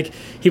wasn't like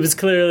he was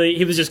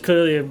just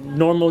clearly a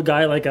normal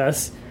guy like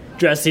us.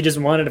 Dressed, he just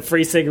wanted a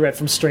free cigarette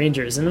from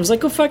strangers, and it was like,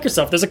 go fuck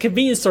yourself. There's a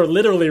convenience store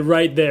literally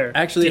right there.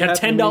 Actually, do you it have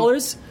happened to me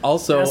 $10?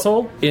 Also,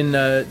 asshole? in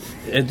at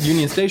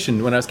Union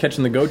Station when I was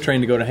catching the GO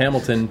train to go to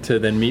Hamilton to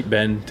then meet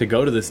Ben to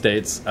go to the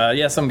States.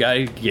 Some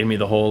guy gave me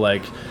the whole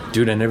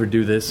dude, I never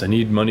do this. I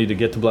need money to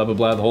get to blah blah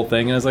blah, the whole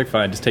thing. And I was like,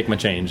 fine, just take my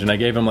change. And I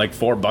gave him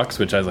 $4,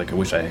 which I was like, I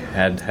wish I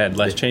had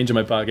less change in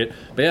my pocket.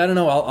 But yeah, I don't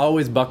know. I'll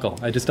always buckle.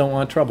 I just don't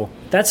want trouble.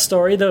 That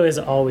story though is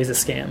always a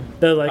scam.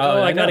 They're like,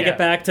 Oh, I I gotta know. get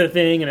back to the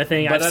thing and a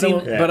thing. But I've seen.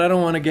 But I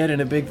don't want to get in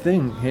a big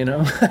thing,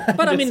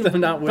 But I mean, I'm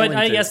not willing but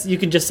I to. guess you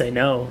can just say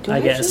no. I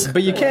I guess. just-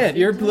 But you can't.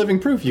 You're living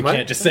proof. You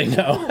can't just say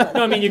no.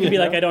 No, I mean you can be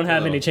like, I don't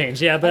have any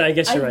change. Yeah, but I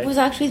guess you're I right. was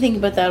actually thinking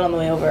about that on the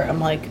way over. I'm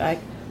like, I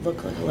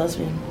look like a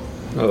lesbian.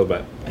 A little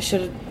bit. I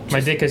should have. My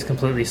dick is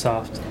completely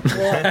soft.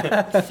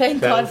 Well,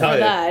 thank God for tell you.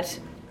 that.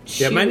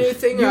 Yeah, my new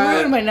thing You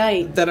ruined my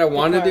night. that I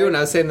want to do, and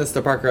I was saying this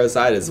to Parker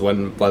outside, is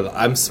when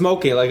I'm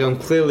smoking, like I'm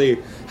clearly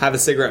have a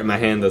cigarette in my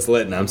hand that's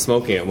lit, and I'm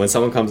smoking it. When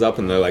someone comes up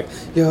and they're like,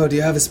 "Yo, do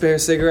you have a spare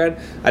cigarette?"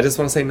 I just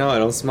want to say, "No, I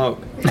don't smoke."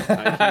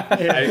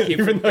 I keep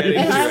forgetting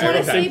And I want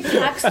to say every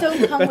time. packs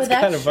don't come with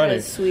kinda funny.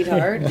 extras,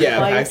 sweetheart. Yeah,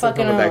 Buy your packs don't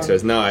fucking come with own.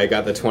 extras. No, I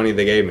got the 20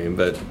 they gave me,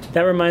 but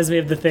That reminds me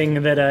of the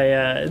thing that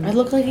I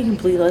look like a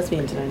complete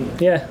lesbian tonight.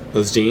 yeah.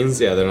 those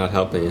jeans, yeah, they're not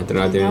helping you. They're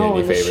not doing you No,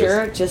 any and the favors.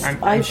 shirt, just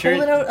I'm I sure-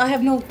 pull it out. I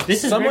have no.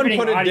 This is Someone riveting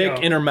put a audio.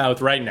 dick in her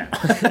mouth right now.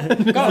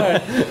 Go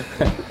ahead.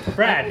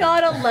 Brad.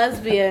 Not a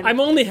lesbian. I'm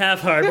only half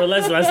hard, but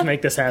let's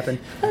make this happen.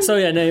 So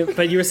yeah, no,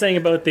 but you were saying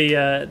about the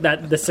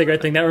the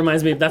cigarette thing. That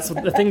reminds me. That's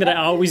the thing that I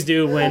always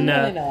do when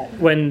really not.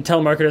 when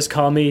telemarketers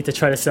call me to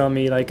try to sell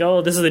me like,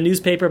 oh, this is a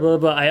newspaper, blah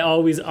blah blah. I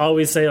always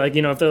say like,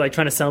 if they're like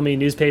trying to sell me a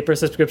newspaper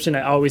subscription,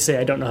 I always say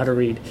I don't know how to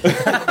read.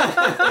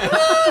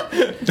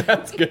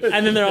 That's good.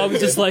 And then they're always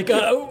just like,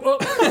 and,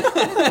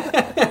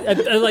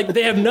 like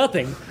they have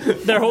nothing.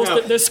 Their whole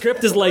their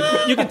script is like,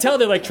 you can tell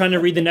they're like trying to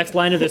read the next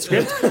line of their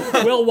script.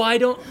 Well, why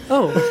don't?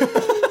 Oh,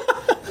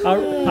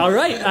 all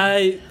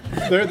right.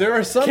 There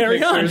are some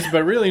Carry on. pictures,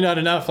 but really not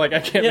enough. Like I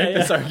can't Yeah, make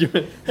this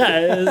argument.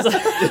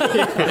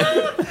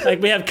 Like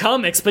we have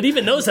comics, but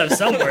even those have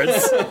some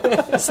words.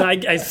 So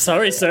I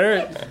sorry,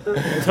 sir.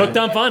 Hooked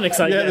on phonics.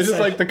 I Yeah, guess. it's just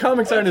like the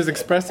comics aren't as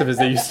expressive as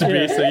they used to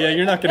be. So yeah,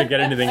 you're not going to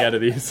get anything out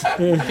of these.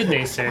 Good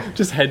day, sir.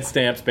 Just head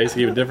stamps,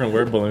 basically, with different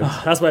word balloons.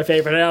 That's my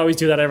favorite. I always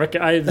do that.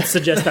 I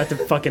suggest that to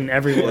fucking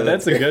everyone.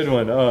 That's a good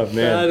one. Oh That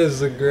man, is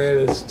the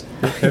greatest.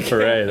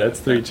 hooray! That's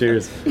 3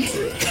 cheers.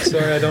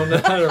 Sorry, I don't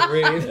know how to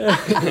read.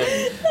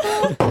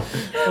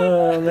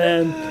 Oh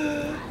man.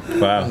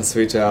 Wow.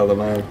 Sweet child of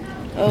mine.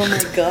 Oh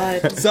my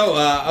god. So,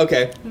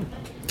 okay.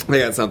 I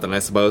got something, I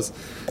suppose.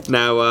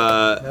 Now,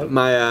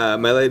 my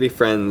lady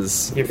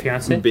friend's Your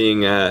fiance?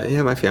 being,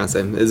 my fiance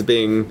is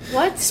being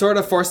What? sort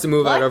of forced to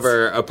move out What? of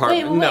her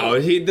apartment. Wait, No,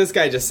 wait. this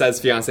guy just says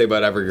fiance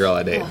about every girl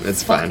I date.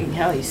 It's Fucking fine.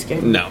 hell, you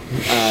scared me. No.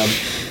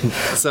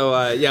 So,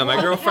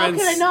 my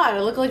girlfriend's, How could I not? I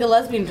look like a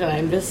lesbian tonight.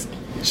 I'm just.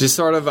 she's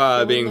sort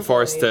of being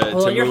forced to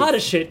Well, you're move. hot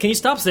as shit. Can you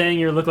stop saying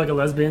you look like a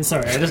lesbian?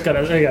 Sorry, I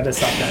gotta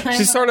stop that.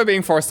 She's sort of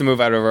being forced to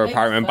move out of her Thanks,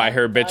 apartment by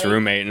her bitch bud.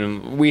 roommate,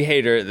 and we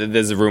hate her.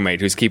 There's a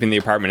roommate who's keeping the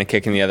apartment and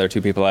kicking the other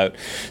 2 people out.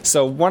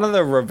 So one of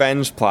the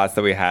revenge plots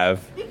that we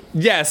have,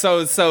 yeah.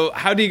 So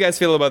how do you guys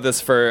feel about this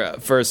for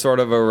sort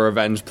of a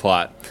revenge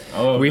plot?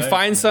 Oh, we nice.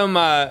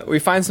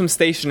 find some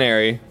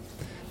stationery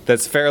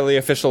that's fairly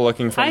official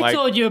looking from I like.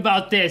 told you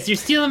about this. You're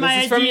stealing my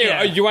This is from you. idea.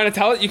 Oh, you want to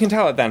tell it? You can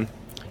tell it then.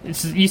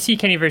 You see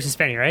Kenny versus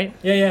Penny, right?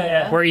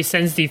 Yeah. Where he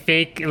sends the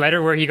fake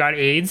letter where he got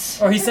AIDS.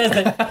 Or he says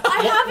that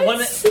I haven't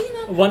one, seen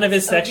it. one of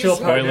his sexual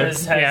Spoiler.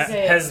 partners Yeah.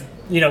 has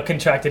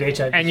contracted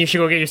HIV. And you should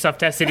go get yourself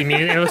tested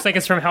immediately. It looks like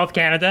it's from Health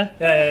Canada.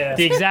 yeah.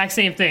 The exact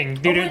same thing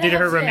due to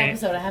her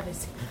roommate. I haven't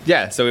seen.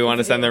 Yeah, so we want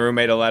to send the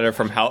roommate a letter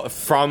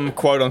from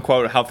quote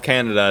unquote Health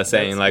Canada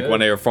saying That's like good.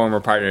 one of your former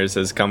partners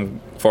has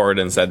come forward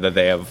and said that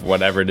they have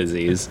whatever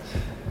disease.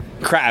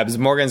 Crabs.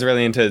 Morgan's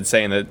really into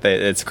saying that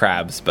it's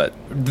crabs, but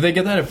Did they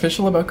get that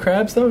official about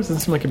crabs though? Does it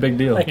seem like a big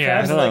deal? Like Yeah,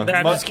 crabs, I don't like, know.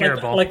 that, Crabs is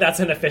curable. like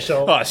that's an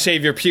official. oh,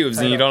 shave your pubes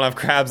and you don't have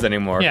crabs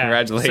anymore. Yeah.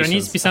 Congratulations. So it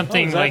needs to be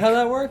something Is that like. how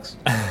that works?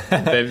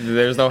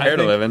 There's no hair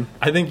to live in.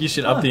 I think you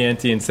should up the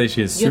ante and say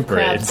she has You have super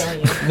crabs,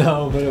 AIDS. don't you?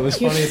 No, but it was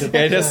funny that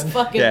Yeah, just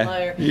Fucking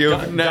liar. you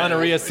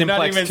Gonorrhea not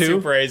simplex even 2?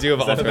 super AIDS. You have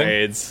Is that a ultra thing?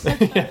 AIDS.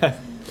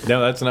 No,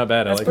 that's not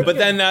bad. I like But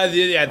that.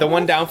 then, the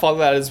one downfall to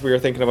that is we were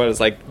thinking about is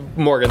like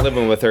Morgan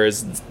living with her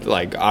is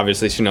like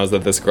obviously she knows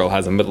that this girl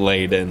hasn't been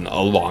laid in a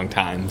long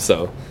time,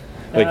 so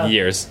like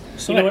years.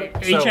 You know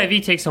what? So-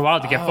 HIV takes a while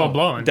to get full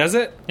blown. Does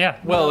it? Yeah.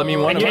 Well, I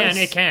mean, one It of can, us.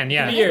 it can,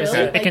 yeah. Years.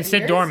 Really? It can Like sit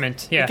years?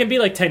 dormant, yeah. It can be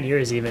like 10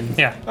 years even.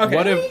 Yeah.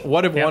 What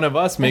if Yeah. one of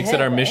us makes it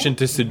our mission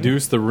to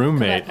seduce the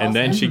roommate, and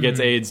then she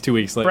gets AIDS 2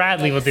 weeks later?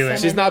 Bradley will do it.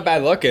 She's not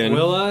bad looking.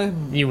 Will I?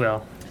 You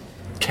will.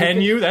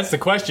 Can you? That's the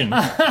question.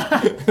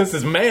 This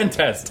is man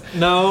test.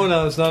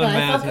 No, it's not Can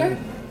a I fuck math. her?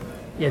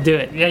 Yeah, do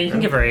it. Yeah, you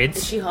can give her AIDS.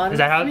 Is she hot Is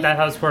that enough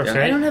how for me? this works, Yeah. I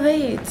right? don't have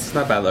AIDS. It's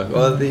not bad look.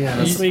 Well,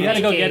 yeah. So you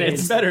gotta go get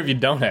It's it. better if you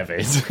don't have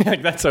AIDS.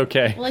 Like that's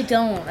okay. Well, I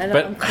don't. I'm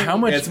But clean. how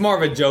much? It's more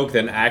of a joke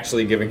than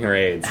actually giving her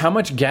AIDS. How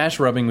much gash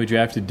rubbing would you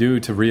have to do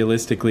to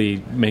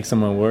realistically make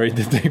someone worried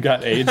that they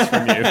got AIDS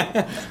from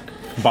you?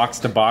 Box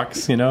to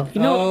box, you know?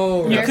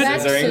 Oh, Is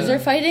that scissoring. scissor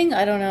fighting?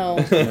 I don't know.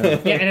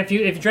 Yeah, and if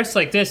you dress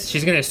like this,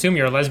 she's gonna assume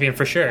you're a lesbian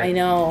for sure. I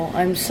know.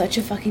 I'm such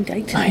a fucking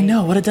dyke tonight. I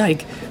know, what a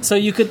dyke. So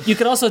you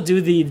could also do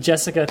the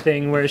Jessica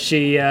thing where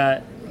she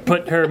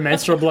put her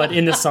menstrual blood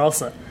in the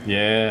salsa.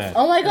 Yeah.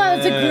 Oh my god,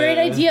 that's a great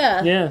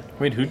idea. Yeah.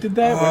 Wait, who did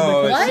that?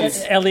 Oh,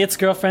 What? Elliot's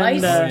girlfriend.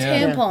 Ice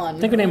yeah. tampon. I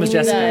think her name was Who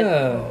knew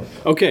Jessica.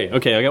 that? yeah.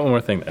 Okay, I got one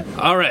more thing then.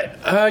 All right.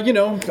 I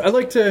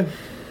like to.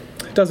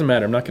 It doesn't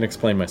matter. I'm not going to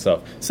explain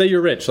myself. Say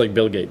you're rich, like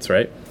Bill Gates,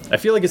 right? I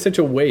feel like it's such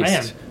a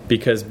waste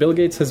because Bill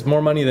Gates has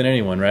more money than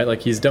anyone, right?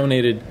 Like he's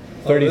donated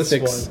this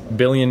 36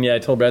 billion. Yeah, I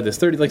told Brad this.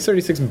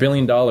 $36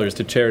 billion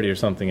to charity or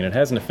something, and it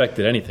hasn't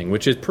affected anything,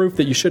 which is proof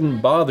that you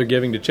shouldn't bother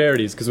giving to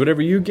charities because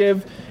whatever you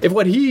give, if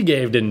what he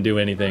gave didn't do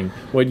anything,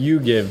 what you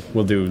give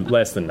will do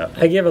less than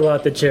nothing. I give a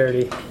lot to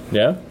charity.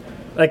 Yeah.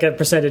 like a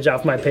percentage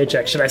off my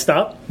paycheck. Should I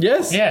stop?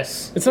 Yes.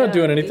 Yes. It's not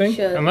doing you anything.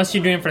 should. Unless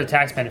you're doing it for the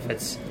tax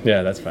benefits.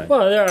 Yeah, that's fine.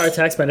 Well, there are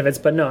tax benefits,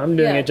 but no, I'm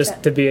doing Yeah, it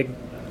just to be a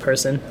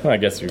person. Well, I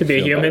guess you To be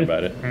a feel better human.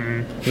 about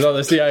it.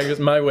 So,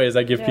 see, my way is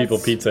I give people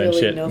That's pizza and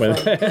really shit no when,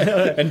 fun.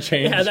 and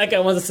change. Yeah, that guy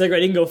wants a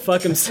cigarette. He can go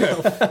fuck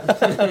himself.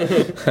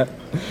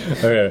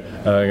 Okay,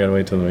 I gotta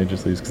wait till the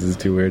waitress leaves because it's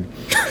too weird.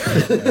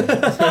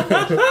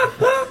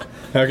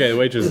 Okay, the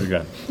waitress is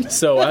gone.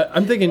 So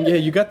I'm thinking, yeah,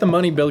 you got the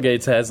money Bill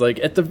Gates has. Like,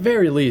 at the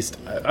very least,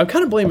 I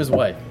kind of blame his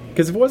wife.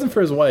 Because if it wasn't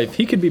for his wife,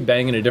 he could be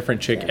banging a different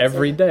chick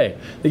every day.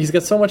 Like, he's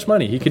got so much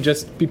money. He could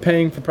just be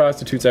paying for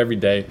prostitutes every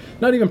day.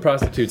 Not even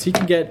prostitutes. He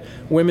could get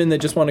women that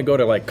just want to go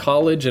to, like,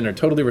 college and are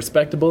totally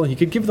respectable. He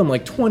could give them,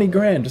 like, 20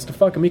 grand just to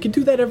fuck them. He could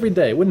do that every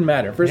day. It wouldn't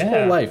matter. For his Yeah.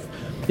 whole life.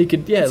 He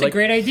could, yeah. It's like, a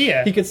great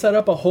idea. He could set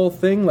up a whole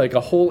thing, like a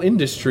whole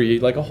industry,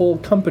 like a whole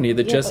company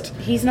that Yeah, just...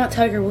 but he's not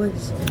Tiger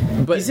Woods.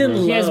 But, He's in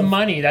He has love.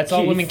 money. That's all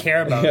Keith. women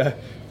care about. Yeah,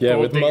 yeah,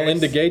 Gold with diggers.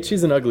 Melinda Gates,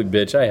 she's an ugly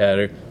bitch. I had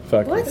her.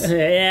 Fuck. What?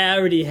 Yeah, I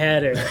already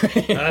had her.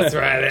 That's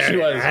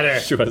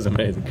right. She was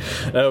amazing.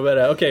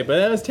 Okay, but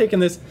I was taking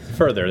this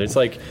further. It's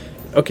like,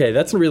 okay,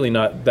 that's really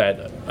not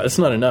that. That's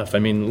not enough. I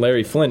mean,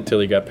 Larry Flint, till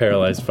he got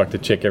paralyzed, fucked a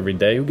chick every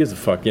day. Who gives a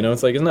fuck? You know,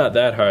 it's like it's not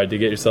that hard to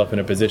get yourself in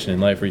a position in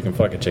life where you can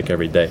fuck a chick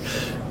every day.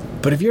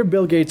 But if you're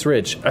Bill Gates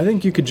rich, I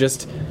think you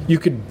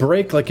could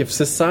break, like, if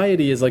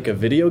society is like a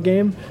video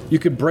game, you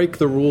could break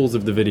the rules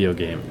of the video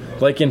game.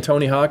 Like in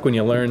Tony Hawk, when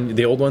you learn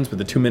the old ones with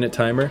the 2-minute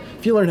timer,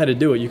 if you learn how to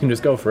do it, you can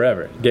just go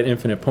forever, get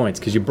infinite points,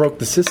 because you broke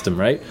the system,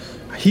 right?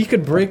 He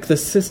could break the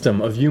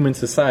system of human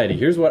society.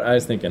 Here's what I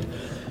was thinking.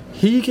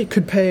 He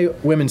could pay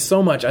women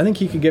so much, I think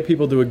he could get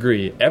people to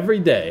agree every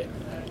day,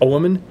 a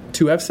woman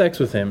to have sex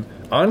with him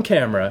on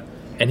camera,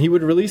 and he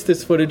would release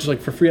this footage, like,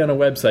 for free on a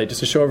website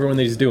just to show everyone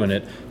that he's doing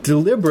it,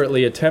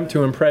 deliberately attempt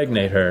to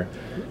impregnate her,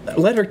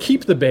 let her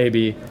keep the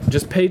baby,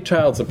 just pay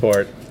child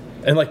support,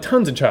 and, like,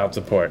 tons of child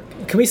support.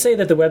 Can we say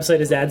that the website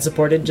is ad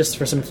supported just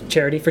for some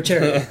charity? For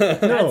charity?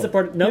 No, Ad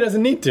supported? he No.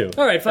 doesn't need to.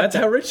 All right, fuck That's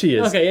that. how rich he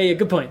is. Okay, yeah,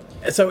 good point.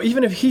 So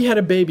even if he had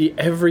a baby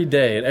every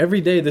day, and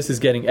every day this is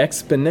getting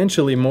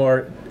exponentially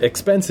more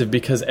expensive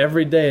because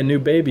every day a new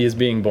baby is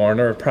being born,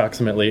 or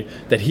approximately,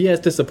 that he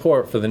has to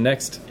support for the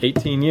next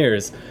 18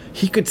 years,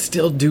 he could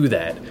still do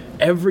that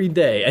every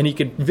day. And he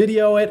could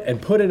video it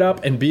and put it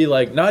up and be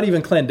like, not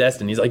even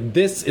clandestine. He's like,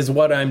 this is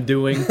what I'm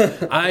doing.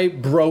 I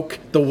broke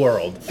the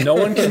world. No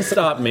one can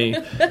stop me.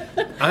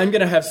 I'm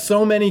going to have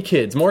so many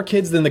kids, more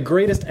kids than the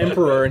greatest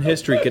emperor in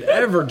history could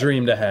ever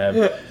dream to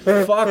have.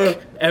 Fuck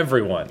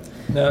everyone.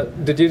 Now,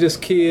 did you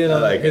just key in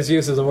on like his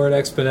use of the word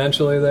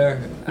exponentially there?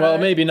 Well,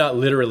 maybe not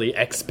literally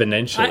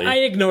exponentially. I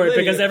ignore it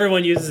because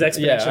everyone uses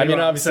exponentially. Yeah, I mean,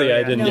 wrong, obviously, so, yeah.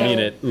 I didn't No. mean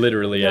it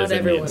literally Not as it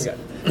everyone. means.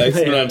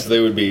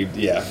 Exponentially would be,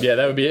 yeah. Yeah,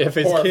 that would be if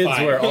his kids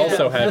Horrifying. were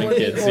also having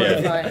kids.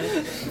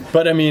 Yeah,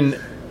 but I mean,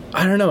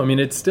 I don't know. I mean,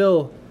 it's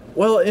still,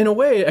 well, in a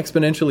way,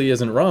 exponentially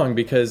isn't wrong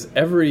because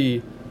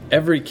every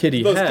kid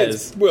he Those has.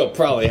 kids will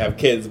probably have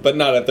kids, but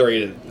not at the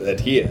rate that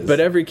he is. But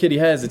every kid he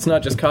has, it's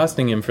not just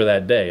costing him for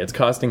that day. It's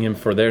costing him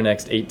for their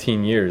next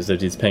 18 years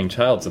that he's paying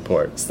child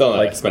support. still not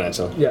like,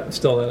 exponential. Yeah,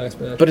 still not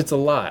exponential. but it's a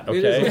lot,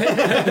 okay? is.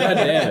 God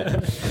damn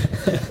it.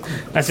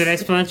 That's what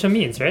exponential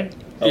means, right?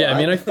 Yeah, I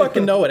mean, I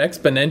fucking know what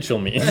exponential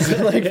means.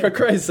 Like, for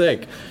Christ's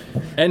sake.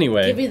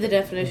 Anyway. Give me the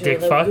definition Dick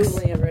without fucks?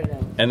 Googling it right now.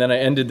 And then I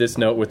ended this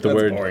note with the That's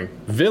word boring.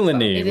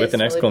 villainy It with is an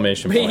really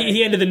exclamation He, point.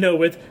 he ended the note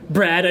with,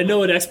 Brad, I know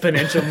what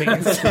exponential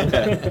means.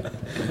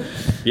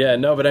 Yeah,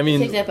 no, but I Take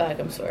mean, that back.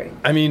 I'm sorry.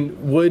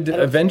 would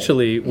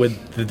eventually,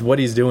 what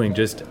he's doing,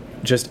 just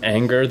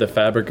anger the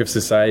fabric of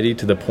society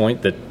to the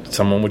point that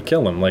someone would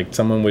kill him? Like,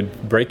 someone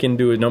would break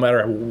into it, no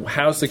matter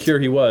how secure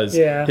he was,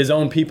 Yeah. his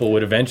own people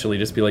would eventually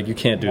just be like, you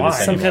can't do Why? this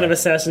Some anymore. kind of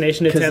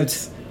assassination 'Cause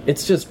attempt.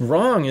 it's just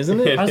wrong, isn't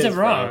it? How's it is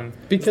wrong?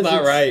 Because It's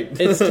not right.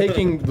 It's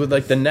taking with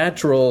like the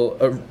natural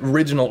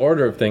original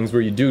order of things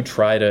where you do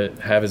try to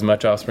have as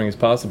much offspring as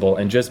possible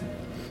and just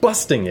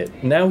busting it.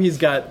 Now he's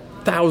got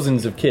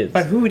thousands of kids.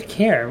 But who would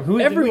care?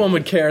 Everyone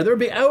would care. There would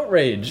be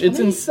outrage. It's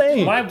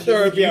insane. Why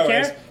There would do be you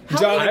outrage. care?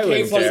 John I K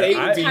wouldn't plus care. 8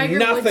 would be Tiger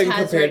Woods nothing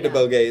has compared right to now.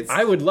 Bill Gates.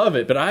 I would love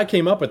it, but I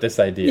came up with this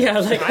idea. Yeah,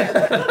 like,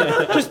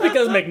 just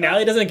because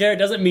McNally doesn't care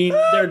doesn't mean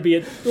there would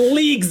be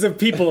leagues of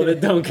people that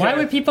don't care. Why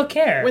would people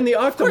care? When the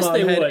course Octomom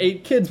they had would.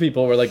 8 kids,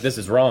 people were like, "This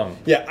is wrong."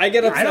 yeah, I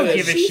get upset. I don't at-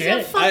 give a She's shit.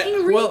 a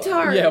fucking Well,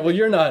 retard. yeah. Well,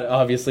 you're not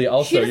obviously.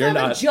 Also, She doesn't you're have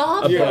not a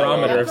job. a You're not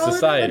barometer of Girl doesn't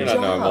society. have a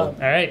You're not job.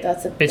 All right,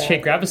 That's a bitch bad-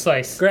 cake, grab a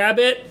slice. Grab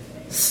it.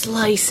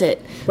 Slice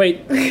it.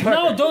 Wait,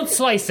 No, don't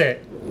slice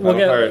it. we'll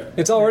get. Hurt.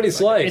 It's already It's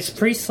sliced.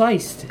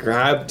 pre-sliced. Just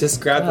grab the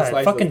God,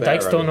 slice. fucking that's there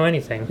dykes don't know already.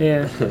 anything.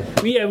 Yeah.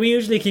 We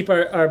usually keep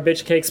our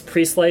bitch cakes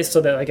pre-sliced so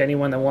that like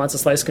anyone that wants a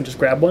slice can just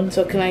grab one.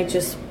 So can I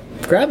just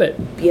Grab it.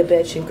 be a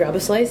bitch and grab a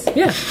slice?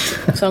 Yeah.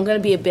 So I'm gonna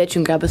be a bitch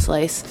and grab a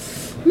slice.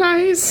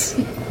 Nice.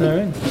 All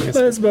right.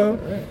 Lesbo.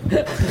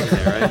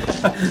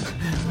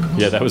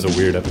 Yeah, that was a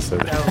weird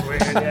episode. That was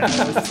weird. Yeah,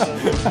 that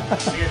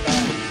was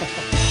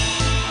weird.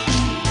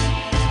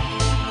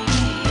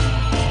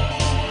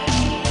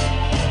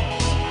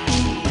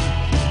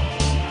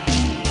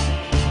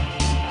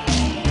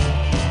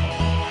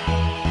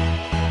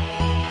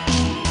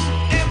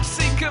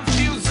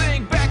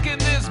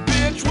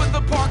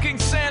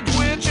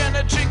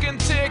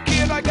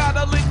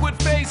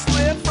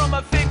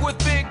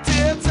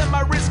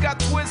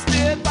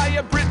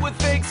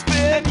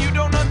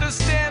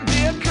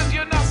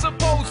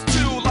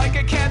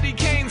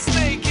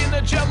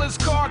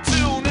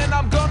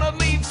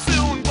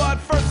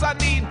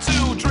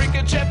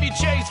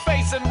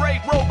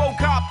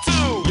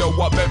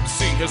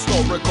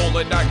 historical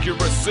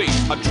inaccuracy.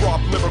 I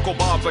drop lyrical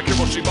bombs like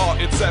Hiroshima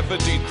in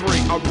 73.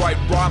 I write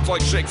rhymes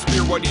like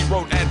Shakespeare when he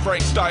wrote Anne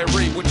Frank's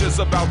diary, which is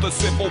about the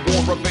Civil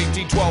War of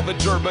 1812 in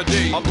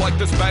Germany. I'm like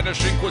the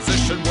Spanish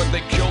Inquisition when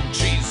they killed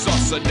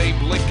Jesus, and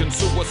Abe Lincoln's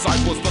suicide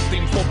was the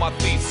theme for my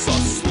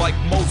thesis. Like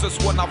Moses,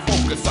 when I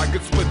focus, I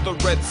could split the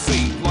Red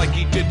Sea, like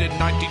he did in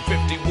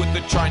 1950 with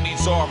the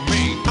Chinese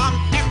army. I'm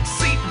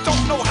MC,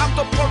 don't know how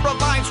to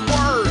pluralize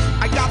word.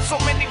 I got so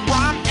many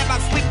rhymes and I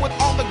sleep with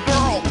all the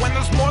girls. When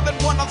there's more than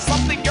one of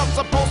something, you're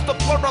supposed to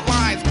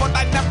pluralize, but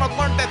I never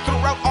learned that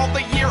throughout all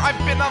the year I've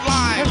been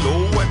alive.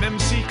 Hello,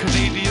 MMC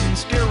Canadian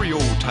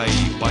stereotype.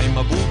 I'm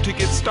about to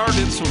get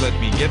started, so let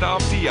me get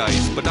off the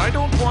ice. But I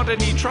don't want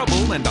any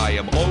trouble, and I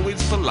am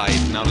always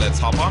polite. Now let's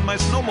hop on my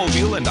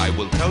snowmobile, and I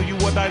will tell you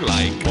what I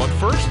like. But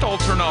first, I'll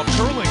turn off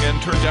curling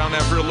and turn down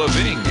Avril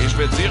Lavigne. Et je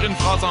vais dire une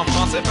phrase en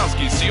français parce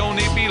qu'ici on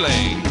est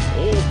bilingue.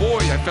 Oh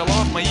boy, I fell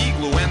off my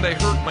igloo and I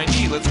hurt my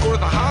knee. Let's go to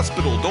the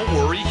hospital. Don't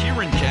worry,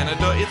 here in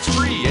Canada it's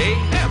free, eh?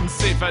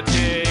 MC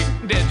fatigue,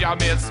 did ya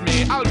miss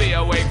me? I'll be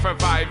awake for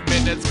 5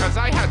 minutes cause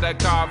I had a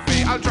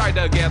coffee. I'll try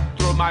to get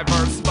through my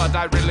verse, but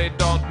I really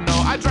don't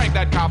know. I drank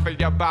that coffee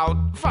about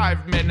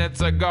 5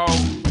 minutes ago.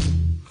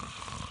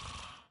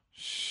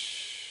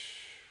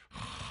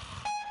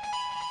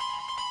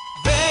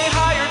 They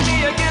hired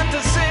me again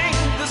to sing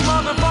this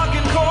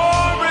motherfucking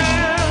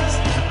chorus.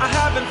 I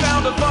haven't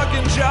found a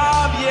fucking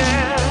job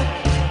yet,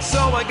 so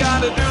I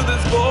gotta do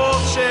this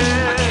bullshit.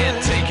 I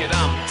can't take it,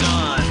 I'm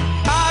done.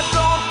 I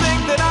don't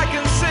think that I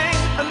can sing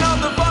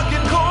another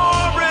fucking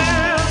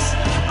chorus.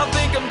 I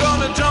think I'm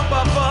gonna jump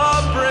off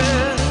a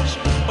bridge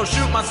or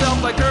shoot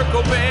myself like Kurt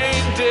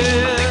Cobain did.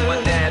 I think my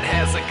dad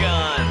has a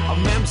gun.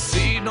 I'm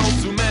MC, know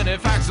too many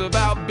facts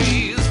about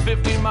bees.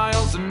 50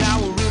 miles an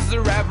hour is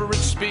their average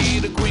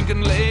speed. A queen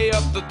can lay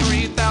up to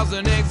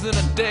 3,000 eggs in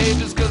a day.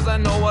 Just cause I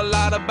know a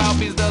lot about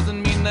bees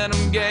doesn't mean that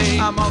I'm gay.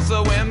 I'm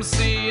also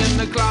MC in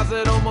the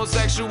closet,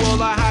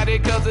 homosexual. I hide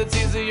it cause it's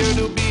easier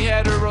to be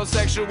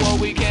heterosexual.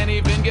 We can't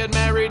even get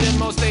married in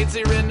most states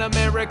here in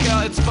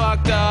America. It's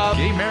fucked up.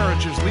 Gay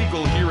marriage is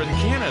legal here in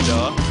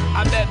Canada.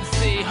 I'm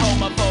MC,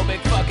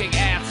 homophobic fucking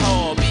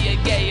asshole. Being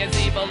gay is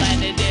evil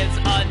and it is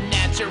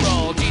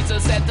unnatural.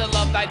 Jesus said to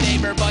love thy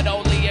neighbor, but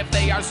only if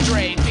they are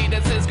straight.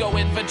 Penises go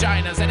in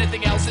vaginas,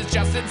 anything else is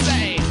just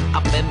insane.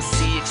 I'm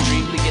MC,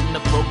 extremely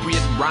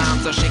inappropriate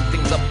rhymes. I shake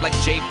things up like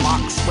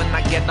J-Fox when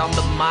I get on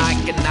the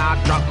mic, and I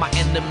drop my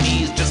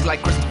enemies just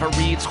like Christopher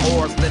Reeve's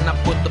horse. Then I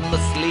put them to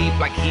sleep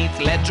like Heath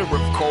Ledger,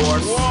 of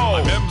course. Whoa!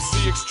 I'm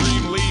MC,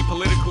 extremely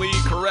politically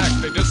correct.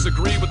 They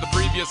disagree with the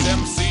previous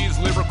MC's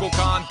lyrical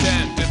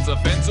content. It's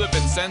offensive,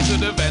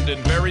 insensitive, and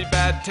in very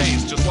bad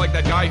taste. Just like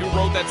that guy who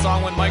wrote that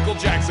song when Michael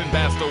Jackson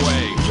passed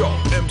away. Yo,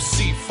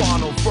 MC,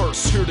 final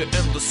verse, here to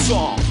end the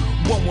song.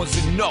 One was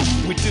enough,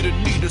 we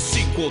didn't need a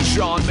sequel,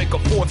 John. Make a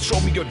fourth, show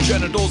me your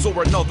genitals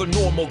or another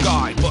normal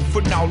guy. But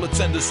for now, let's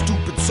end this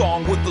stupid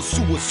song with a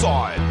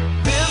suicide.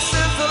 This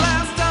is the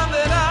last time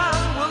that I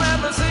will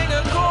ever sing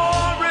a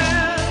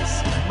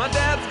chorus. My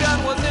dad's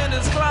gun was in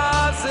his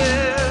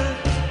closet,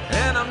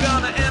 and I'm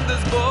gonna end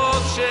this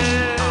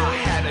bullshit. I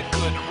had a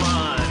good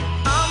run.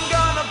 I'm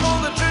gonna pull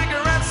the trigger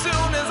as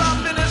soon as I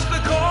finish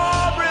the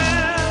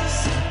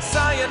chorus.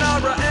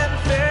 Sayonara and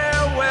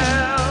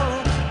farewell.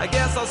 I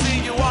guess I'll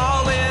see you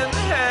all in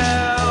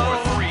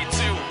hell. 4, 3,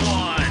 2,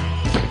 1.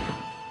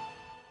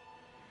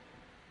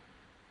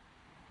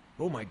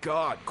 Oh my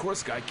god,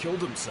 course guy killed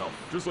himself.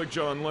 Just like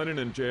John Lennon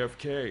and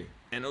JFK.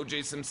 And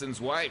O.J. Simpson's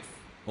wife.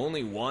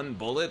 Only one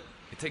bullet?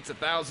 It takes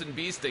 1,000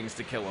 bee stings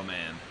to kill a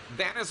man.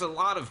 That is a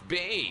lot of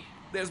bee.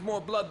 There's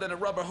more blood than a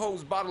rubber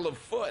hose bottle of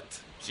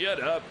foot.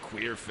 Shut up,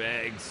 queer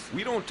fags.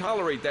 We don't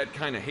tolerate that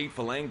kind of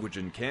hateful language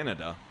in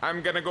Canada.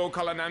 I'm gonna go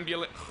call an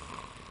ambulance.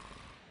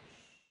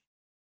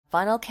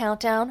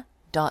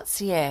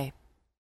 FinalCountdown.ca